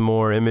and get some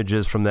more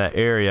images from that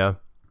area.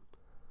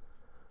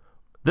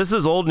 This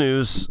is old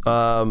news.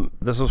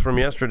 This was from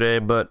yesterday,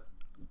 but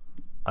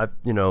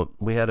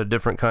we had a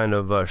different kind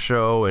of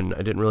show, and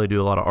I didn't really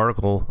do a lot of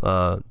article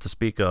to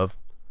speak of.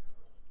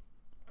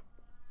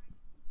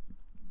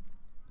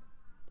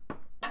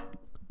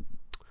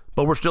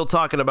 But we're still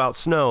talking about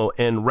snow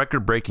and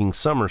record-breaking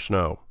summer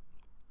snow.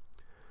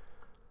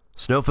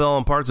 Snow fell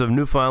on parts of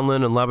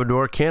Newfoundland and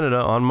Labrador, Canada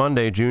on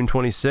Monday, June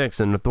 26,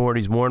 and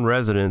authorities warned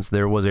residents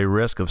there was a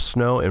risk of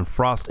snow and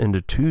frost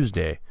into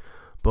Tuesday,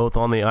 both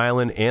on the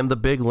island and the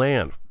Big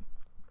Land.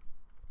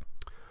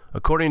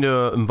 According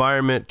to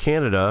Environment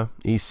Canada,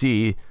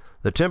 EC,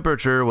 the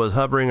temperature was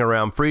hovering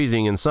around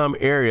freezing in some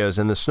areas,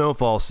 and the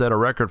snowfall set a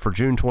record for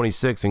June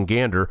 26 in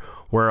Gander,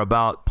 where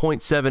about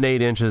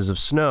 0.78 inches of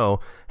snow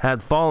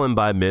had fallen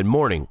by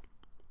mid-morning.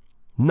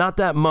 Not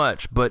that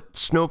much, but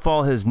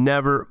snowfall has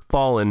never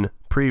fallen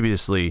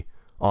previously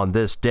on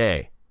this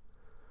day.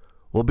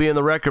 We'll be in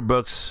the record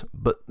books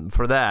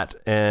for that,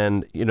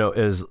 and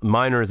as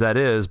minor as that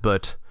is,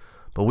 but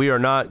we are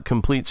not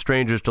complete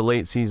strangers to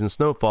late season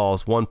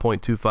snowfalls.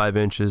 1.25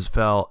 inches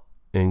fell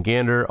in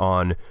Gander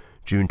on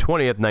June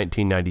 20th,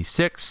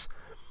 1996,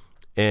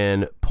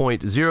 and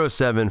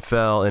 0.07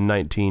 fell in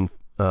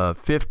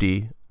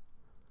 1950.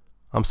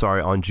 I'm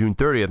sorry, on June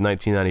 30th,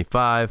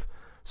 1995.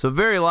 So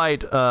very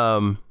light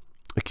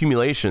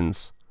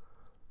accumulations,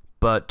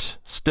 but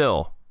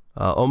still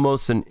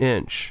almost an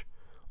inch.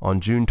 On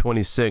June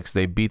 26th,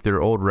 they beat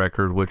their old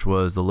record, which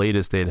was the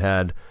latest they'd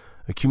had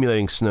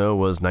accumulating snow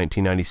was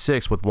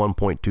 1996 with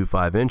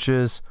 1.25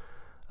 inches.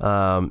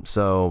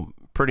 So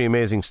pretty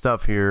amazing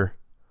stuff here.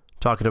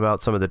 Talking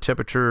about some of the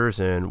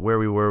temperatures and where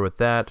we were with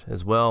that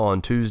as well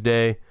on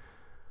Tuesday.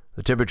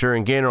 The temperature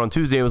in Gander on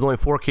Tuesday was only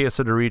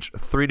forecasted to reach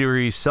 3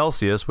 degrees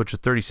Celsius, which is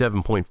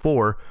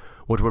 37.4,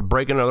 which would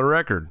break another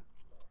record.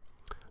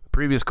 The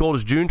previous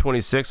coldest June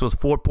 26 was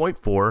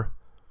 4.4,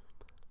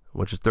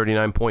 which is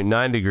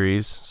 39.9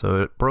 degrees,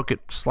 so it broke it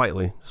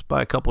slightly, just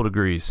by a couple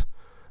degrees.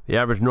 The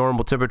average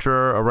normal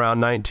temperature around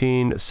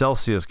 19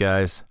 Celsius,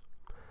 guys.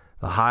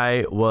 The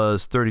high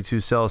was 32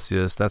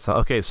 Celsius. That's how,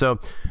 okay, so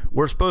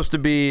we're supposed to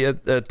be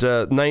at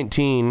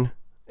 19,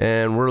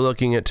 and we're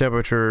looking at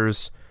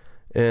temperatures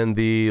in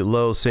the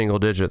low single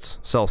digits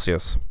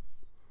Celsius.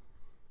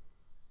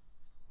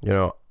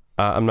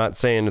 I'm not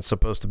saying it's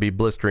supposed to be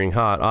blistering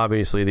hot.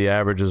 Obviously, the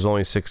average is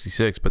only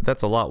 66, but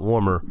that's a lot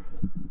warmer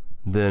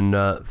than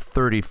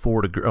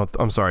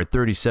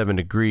 37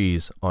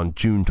 degrees on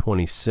June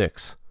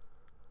 26.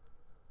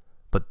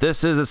 But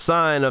this is a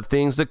sign of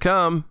things to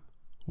come.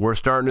 We're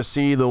starting to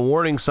see the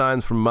warning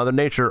signs from Mother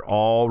Nature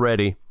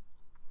already.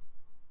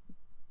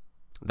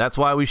 That's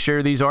why we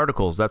share these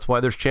articles. That's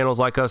why there's channels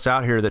like us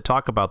out here that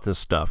talk about this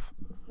stuff,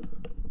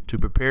 to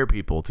prepare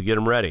people, to get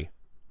them ready.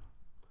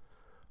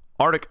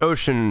 Arctic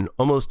Ocean,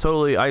 almost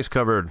totally ice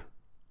covered.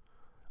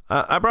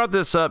 I brought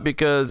this up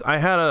because I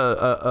had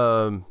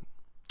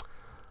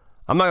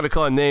I'm not going to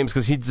call him names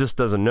because he just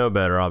doesn't know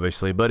better,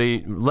 obviously, but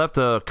he left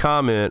a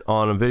comment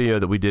on a video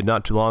that we did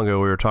not too long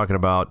ago. We were talking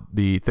about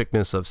the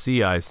thickness of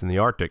sea ice in the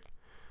Arctic.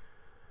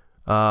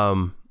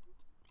 And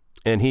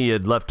he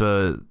had left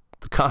a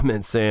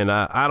comment saying,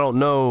 I don't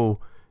know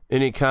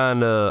any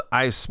kind of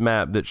ice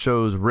map that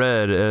shows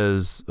red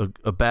as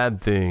a bad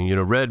thing.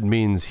 Red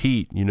means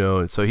heat,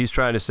 So he's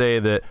trying to say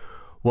that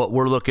what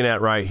we're looking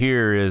at right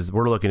here is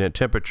we're looking at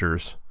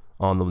temperatures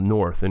on the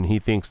north. And he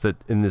thinks that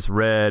in this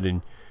red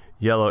and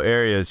yellow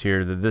areas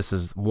here that this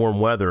is warm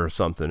weather or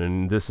something.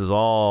 And this is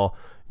all,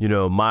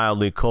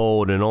 mildly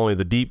cold, and only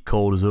the deep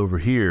cold is over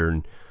here.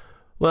 And,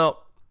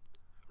 well,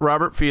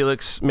 Robert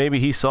Felix, maybe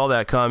he saw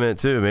that comment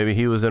too. Maybe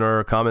he was in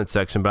our comment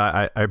section, but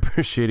I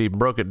appreciate he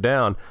broke it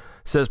down.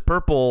 Says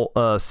purple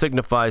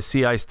signifies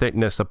sea ice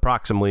thickness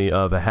approximately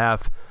of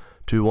 0.5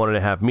 to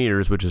 1.5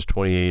 meters, which is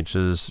 20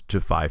 inches to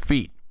 5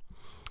 feet.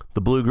 The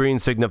blue-green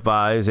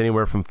signifies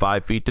anywhere from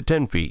 5 feet to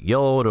 10 feet.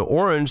 Yellow to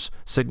orange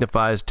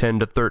signifies 10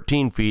 to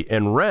 13 feet,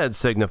 and red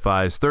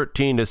signifies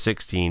 13 to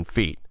 16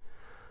 feet.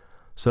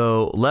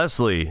 So,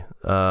 Leslie,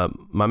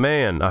 my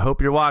man, I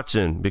hope you're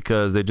watching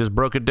because they just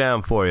broke it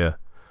down for you.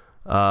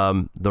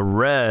 The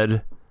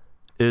red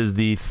is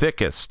the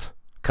thickest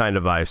kind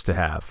of ice to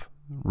have.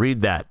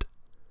 Read that.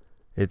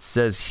 It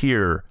says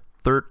here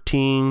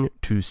 13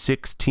 to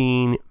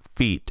 16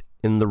 feet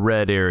in the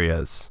red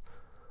areas.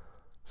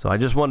 So I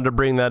just wanted to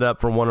bring that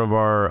up from one of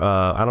our,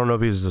 I don't know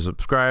if he's a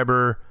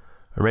subscriber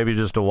or maybe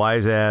just a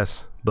wise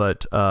ass,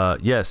 but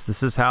yes,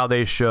 this is how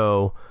they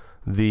show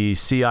the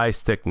sea ice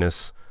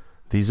thickness.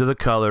 These are the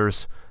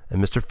colors,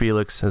 and Mr.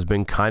 Felix has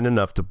been kind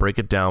enough to break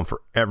it down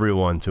for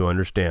everyone to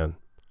understand.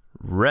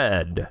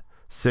 Red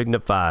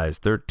signifies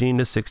 13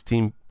 to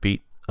 16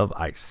 feet of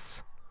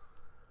ice.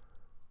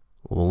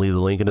 We'll leave the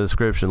link in the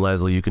description,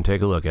 Leslie. You can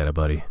take a look at it,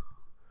 buddy.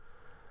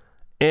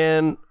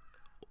 And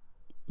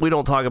we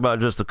don't talk about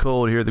just the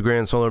cold here at the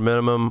Grand Solar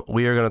Minimum.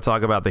 We are going to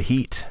talk about the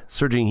heat.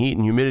 Surging heat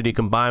and humidity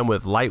combined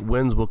with light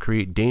winds will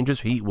create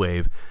dangerous heat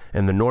wave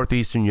in the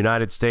northeastern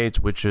United States,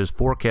 which is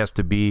forecast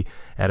to be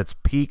at its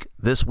peak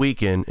this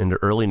weekend into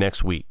early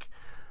next week.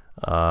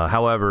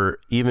 However,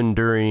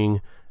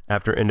 even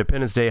after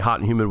Independence Day,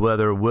 hot and humid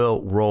weather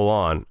will roll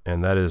on,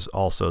 and that is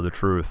also the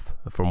truth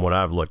from what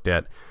I've looked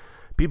at.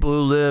 People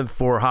who live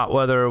for hot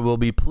weather will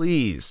be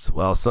pleased,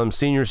 while some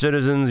senior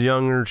citizens,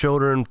 younger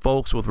children,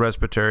 folks with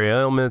respiratory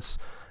ailments,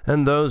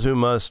 and those who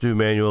must do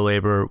manual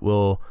labor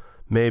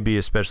may be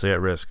especially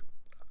at risk.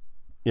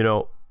 You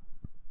know,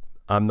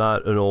 I'm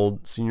not an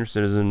old senior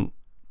citizen,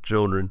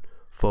 children,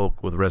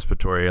 folk with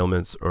respiratory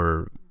ailments,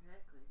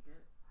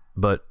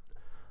 but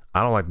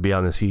I don't like to be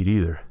on this heat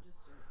either.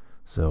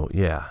 So,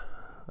 yeah,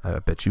 I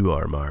bet you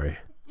are, Mari.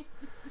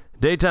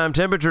 Daytime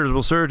temperatures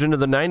will surge into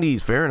the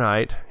 90s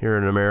Fahrenheit here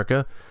in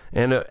America,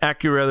 and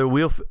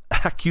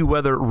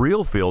AccuWeather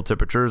real field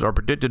temperatures are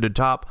predicted to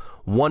top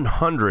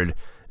 100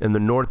 in the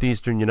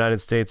northeastern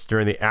United States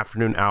during the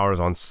afternoon hours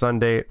on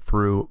Saturday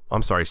through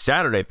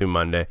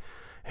Monday.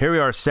 Here we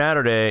are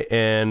Saturday,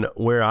 and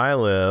where I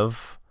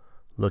live,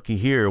 looky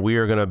here, we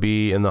are going to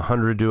be in the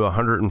 100 to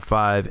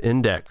 105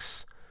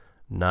 index.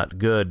 Not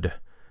good.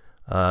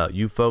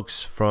 You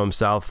folks from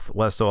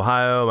Southwest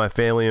Ohio, my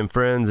family and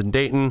friends in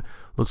Dayton,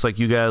 looks like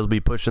you guys will be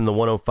pushing the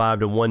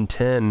 105 to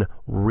 110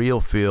 real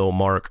feel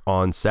mark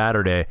on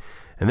Saturday.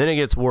 And then it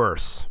gets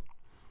worse.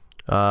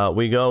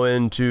 We go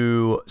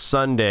into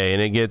Sunday,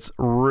 and it gets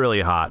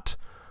really hot.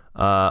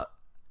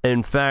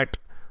 In fact,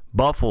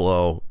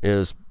 Buffalo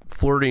is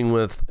flirting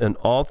with an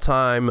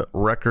all-time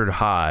record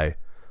high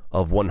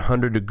of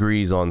 100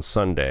 degrees on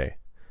Sunday.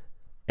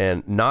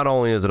 And not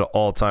only is it an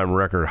all-time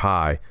record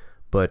high,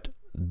 but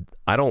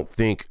I don't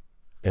think,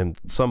 and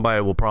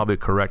somebody will probably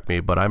correct me,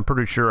 but I'm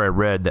pretty sure I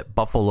read that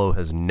Buffalo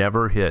has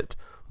never hit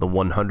the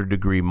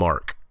 100-degree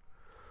mark.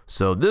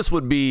 So this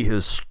would be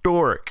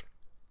historic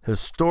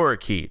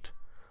heat.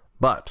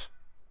 But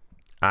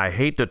I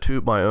hate to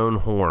toot my own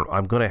horn.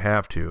 I'm going to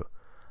have to.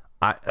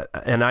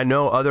 And I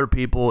know other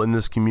people in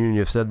this community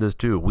have said this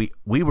too.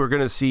 We were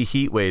going to see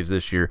heat waves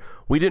this year.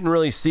 We didn't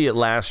really see it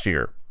last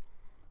year.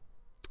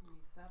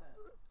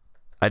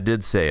 I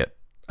did say it.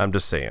 I'm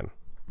just saying.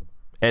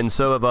 And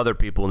so have other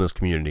people in this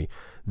community.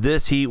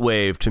 This heat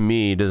wave, to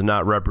me, does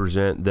not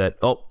represent that,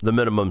 oh, the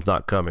minimum's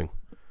not coming.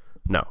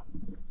 No.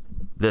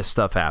 This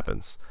stuff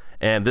happens.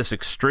 And this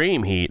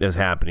extreme heat is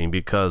happening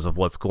because of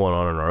what's going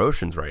on in our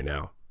oceans right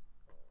now.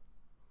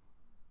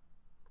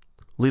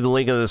 Leave the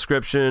link in the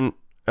description.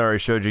 I already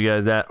showed you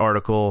guys that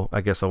article.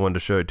 I guess I wanted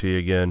to show it to you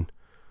again.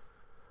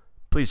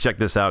 Please check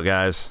this out,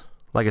 guys.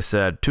 Like I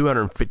said,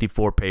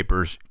 254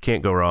 papers.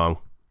 Can't go wrong.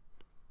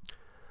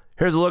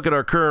 Here's a look at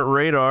our current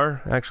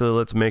radar. Actually,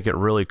 let's make it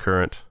really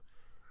current.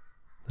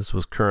 This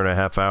was current a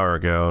half hour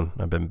ago.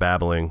 I've been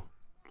babbling.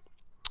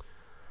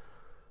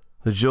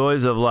 The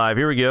joys of live.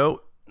 Here we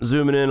go.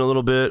 Zooming in a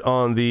little bit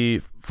on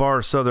the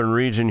far southern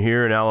region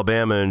here in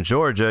Alabama and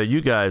Georgia.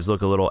 You guys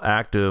look a little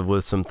active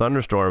with some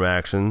thunderstorm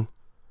action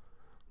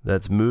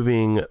that's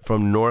moving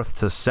from north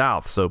to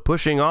south. So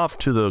pushing off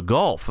to the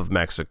Gulf of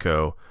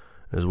Mexico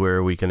is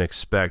where we can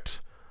expect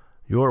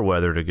your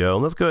weather to go.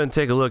 And let's go ahead and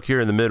take a look here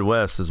in the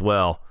Midwest as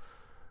well.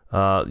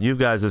 You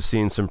guys have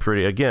seen some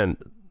pretty, again,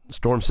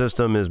 storm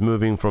system is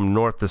moving from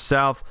north to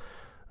south.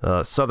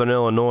 Southern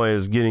Illinois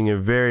is getting a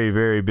very,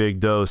 very big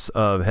dose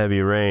of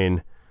heavy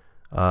rain.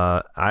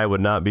 I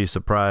would not be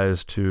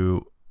surprised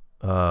to,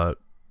 there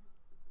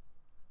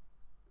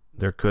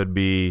could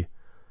be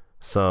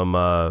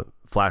some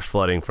flash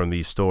flooding from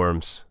these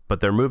storms, but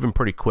they're moving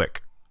pretty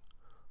quick.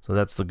 So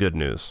that's the good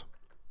news.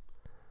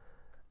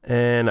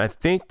 And I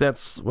think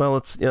that's, well,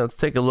 let's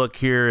take a look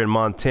here in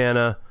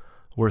Montana.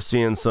 We're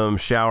seeing some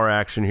shower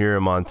action here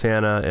in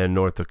Montana and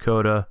North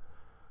Dakota.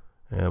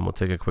 And we'll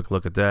take a quick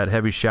look at that.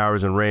 Heavy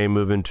showers and rain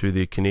moving to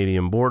the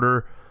Canadian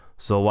border.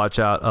 So watch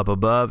out up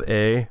above,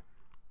 And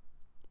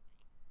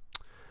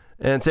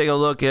take a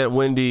look at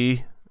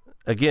windy.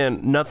 Again,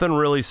 nothing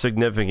really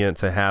significant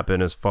to happen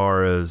as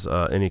far as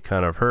any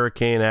kind of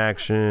hurricane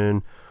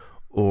action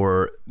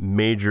or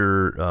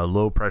major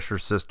low pressure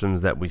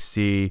systems that we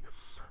see.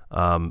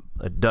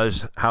 It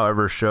does,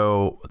 however,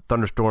 show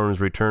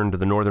thunderstorms return to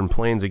the northern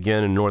plains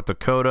again in North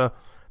Dakota,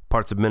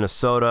 parts of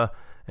Minnesota,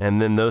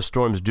 and then those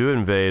storms do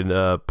invade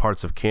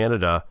parts of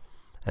Canada.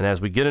 And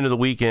as we get into the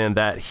weekend,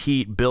 that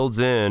heat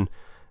builds in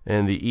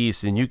the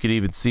east, and you could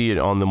even see it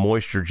on the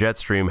moisture jet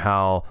stream,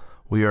 how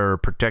we are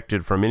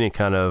protected from any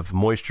kind of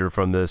moisture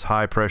from this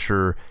high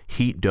pressure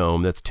heat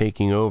dome that's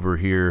taking over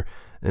here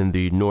in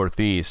the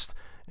northeast.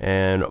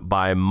 And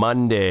by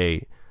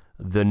Monday,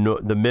 the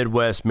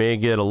Midwest may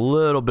get a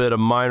little bit of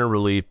minor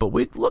relief, but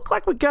we look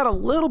like we got a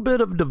little bit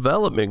of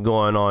development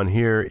going on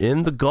here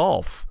in the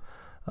Gulf.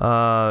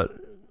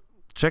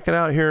 Check it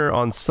out here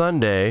on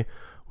Sunday.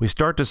 We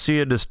start to see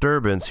a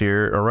disturbance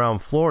here around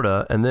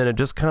Florida, and then it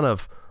just kind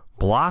of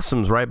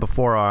blossoms right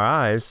before our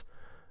eyes.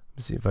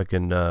 see if I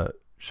can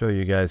show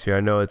you guys here.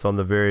 I know it's on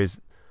the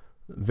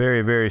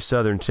very, very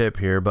southern tip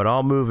here, but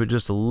I'll move it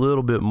just a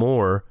little bit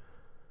more.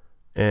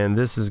 And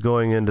this is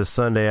going into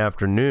Sunday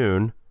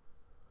afternoon,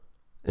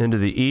 into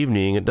the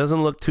evening. It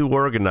doesn't look too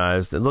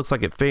organized. It looks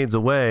like it fades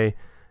away.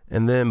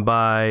 And then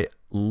by,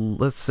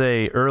 let's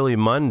say, early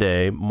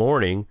Monday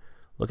morning,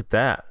 look at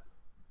that.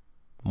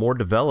 More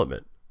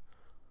development.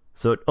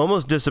 So it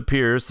almost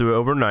disappears through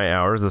overnight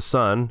hours. The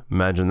sun,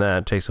 imagine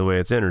that, takes away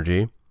its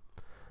energy.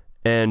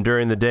 And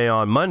during the day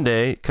on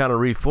Monday, it kind of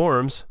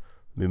reforms.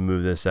 Let me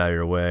move this out of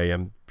your way.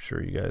 I'm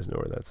sure you guys know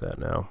where that's at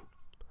now.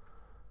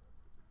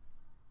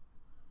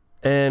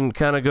 And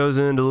kind of goes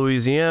into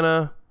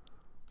Louisiana,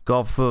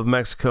 Gulf of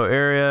Mexico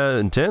area,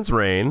 intense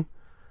rain,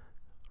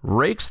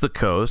 rakes the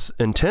coast,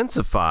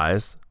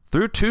 intensifies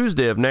through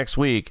Tuesday of next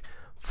week,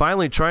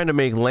 finally trying to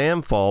make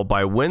landfall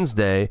by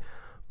Wednesday,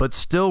 but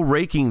still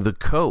raking the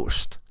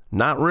coast.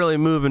 Not really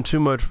moving too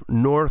much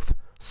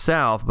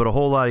north-south, but a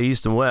whole lot of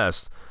east and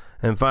west.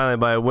 And finally,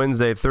 by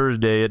Wednesday,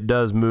 Thursday, it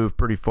does move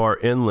pretty far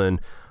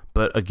inland.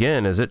 But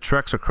again, as it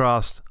treks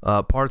across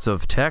parts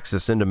of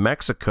Texas into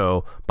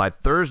Mexico by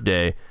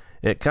Thursday,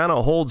 it kind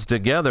of holds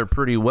together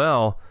pretty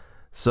well.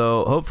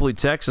 So hopefully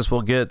Texas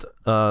will get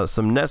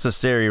some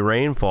necessary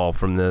rainfall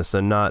from this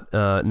and not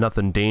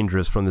nothing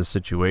dangerous from this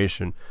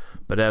situation.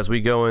 But as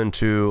we go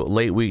into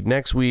late week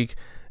next week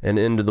and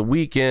into the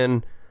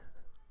weekend,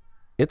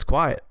 it's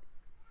quiet.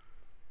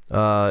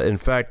 In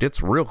fact,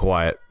 it's real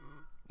quiet.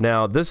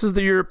 Now, this is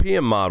the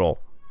European model.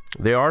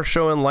 They are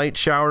showing light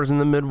showers in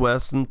the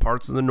Midwest and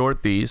parts of the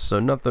Northeast, so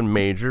nothing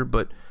major,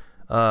 but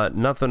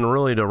nothing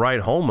really to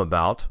write home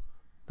about.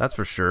 That's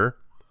for sure.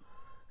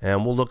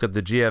 And we'll look at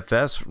the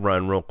GFS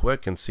run real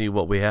quick and see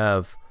what we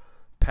have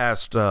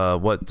past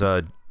what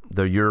the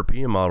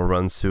European model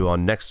runs to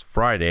on next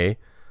Friday.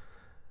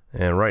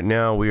 And right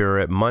now we are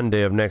at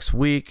Monday of next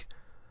week.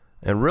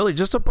 And really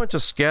just a bunch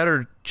of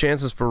scattered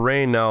chances for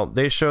rain. Now,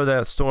 they show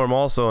that storm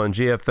also on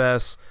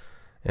GFS,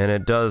 and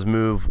it does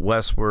move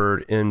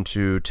westward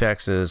into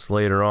Texas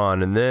later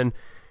on. And then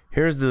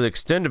here's the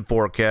extended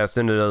forecast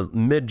into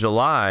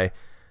mid-July.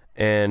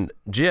 And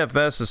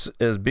GFS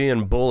is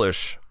being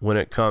bullish when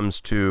it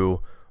comes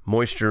to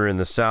moisture in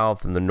the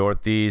south and the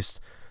northeast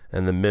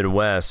and the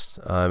Midwest.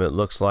 It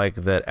looks like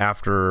that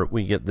after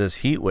we get this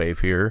heat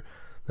wave here,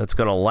 that's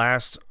going to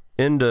last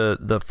into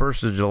the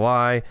 1st of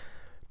July,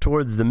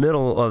 towards the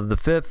middle of the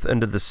 5th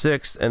into the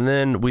 6th, and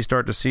then we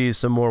start to see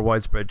some more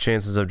widespread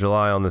chances of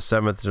July on the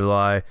 7th of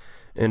July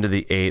into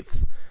the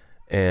 8th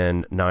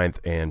and 9th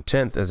and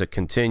 10th, as it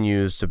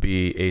continues to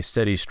be a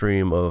steady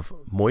stream of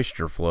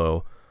moisture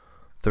flow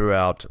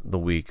throughout the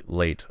week,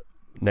 late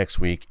next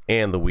week,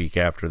 and the week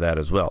after that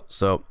as well.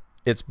 So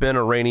it's been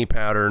a rainy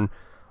pattern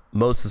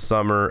most of the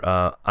summer.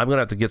 I'm going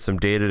to have to get some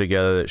data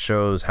together that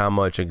shows how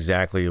much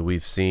exactly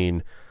we've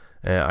seen.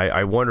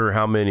 I wonder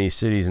how many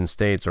cities and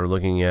states are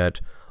looking at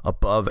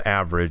above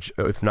average,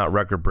 if not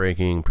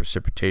record-breaking,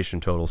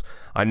 precipitation totals.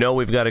 I know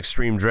we've got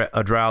extreme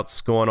droughts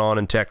going on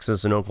in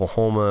Texas and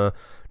Oklahoma,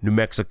 New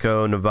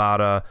Mexico,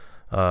 Nevada,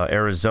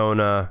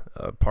 Arizona,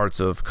 parts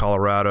of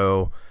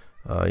Colorado,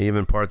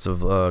 even parts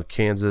of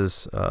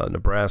Kansas,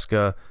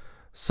 Nebraska,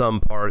 some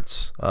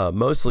parts,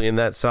 mostly in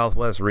that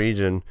southwest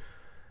region,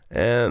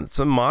 and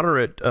some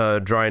moderate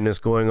dryness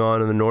going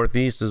on in the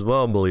northeast as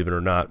well, believe it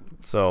or not.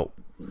 So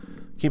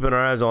keeping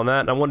our eyes on that.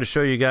 And I wanted to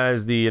show you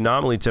guys the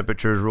anomaly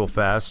temperatures real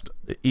fast.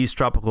 The East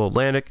Tropical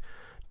Atlantic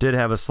did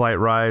have a slight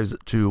rise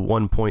to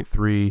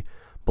 1.3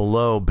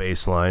 below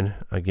baseline.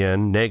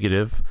 Again,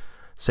 negative.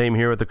 Same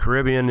here with the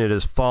Caribbean. It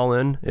has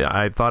fallen.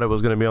 I thought it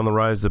was going to be on the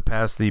rise to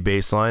pass the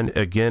baseline.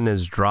 Again,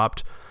 has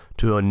dropped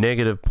to a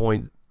negative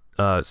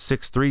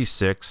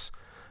 0.636.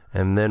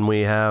 And then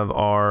we have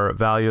our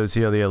values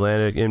here on the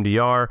Atlantic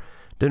MDR.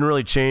 Didn't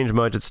really change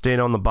much. It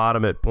stayed on the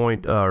bottom at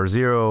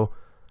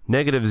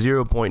negative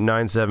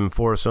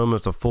 0.974, so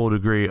almost a full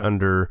degree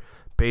under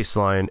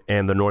baseline.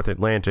 And the North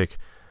Atlantic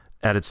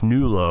at its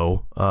new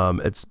low,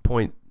 it's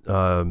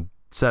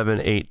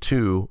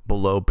 0.782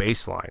 below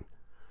baseline.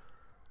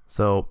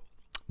 So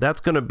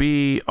that's going to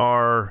be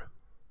our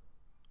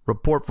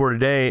report for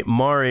today.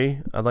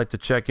 Mari, I'd like to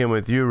check in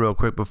with you real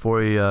quick before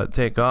we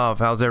take off.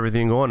 How's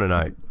everything going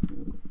tonight?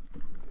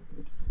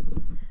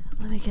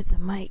 Let me get the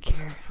mic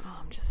here. Oh,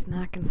 I'm just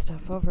knocking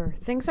stuff over.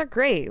 Things are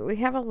great. We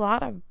have a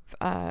lot of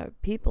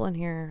people in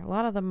here. A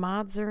lot of the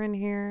mods are in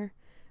here.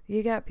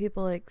 You got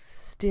people like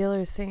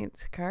Steelers,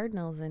 Saints,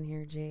 Cardinals in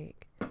here,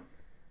 Jake.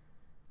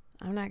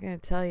 I'm not going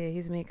to tell you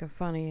he's making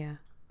fun of you,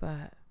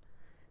 but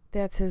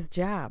that's his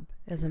job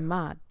as a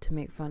mod, to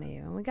make fun of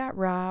you. And we got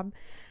Rob,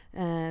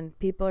 and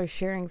people are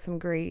sharing some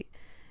great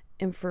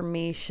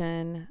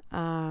information.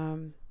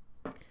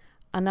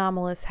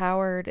 Anomalous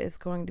Howard is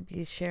going to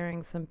be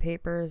sharing some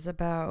papers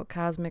about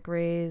cosmic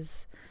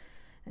rays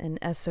and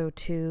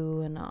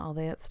SO2 and all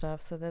that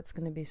stuff, so that's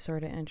going to be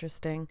sort of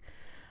interesting.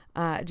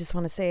 I just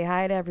want to say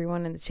hi to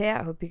everyone in the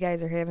chat. Hope you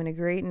guys are having a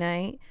great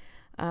night.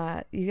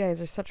 You guys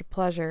are such a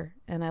pleasure,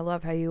 and I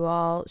love how you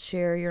all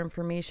share your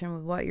information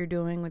with what you're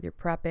doing with your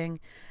prepping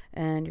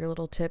and your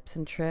little tips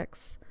and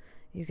tricks.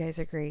 You guys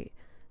are great.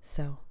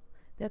 So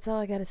that's all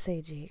I got to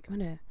say, Jake. I'm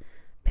going to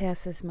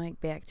pass this mic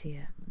back to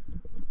you.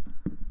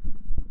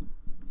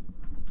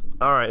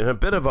 All right, and a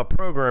bit of a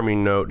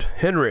programming note.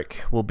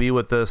 Henrik will be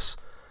with us,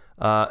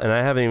 and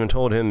I haven't even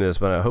told him this,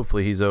 but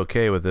hopefully he's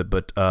okay with it.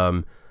 But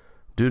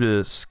due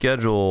to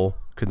schedule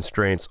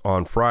constraints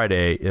on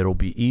Friday, it'll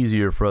be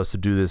easier for us to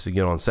do this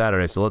again on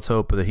Saturday. So let's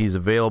hope that he's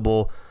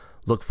available.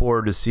 Look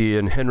forward to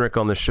seeing Henrik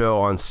on the show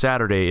on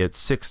Saturday at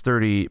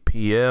 6:30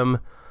 p.m.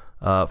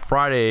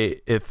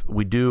 Friday, if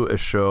we do a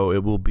show,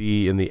 it will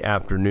be in the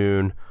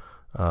afternoon.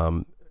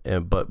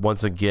 But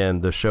once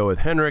again, the show with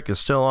Henrik is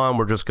still on.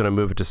 We're just going to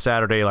move it to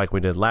Saturday like we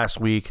did last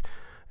week.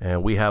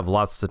 And we have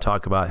lots to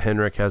talk about.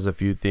 Henrik has a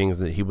few things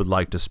that he would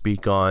like to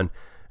speak on,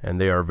 and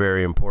they are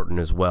very important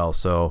as well.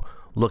 So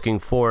looking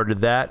forward to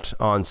that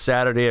on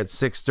Saturday at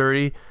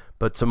 6:30.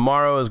 But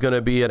tomorrow is going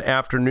to be an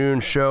afternoon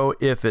show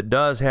if it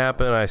does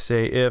happen. I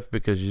say if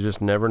because you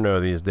just never know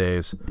these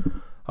days.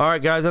 All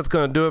right, guys, that's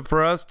going to do it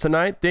for us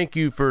tonight. Thank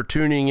you for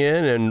tuning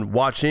in and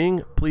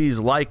watching.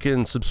 Please like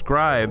and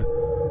subscribe.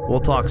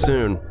 We'll talk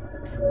soon.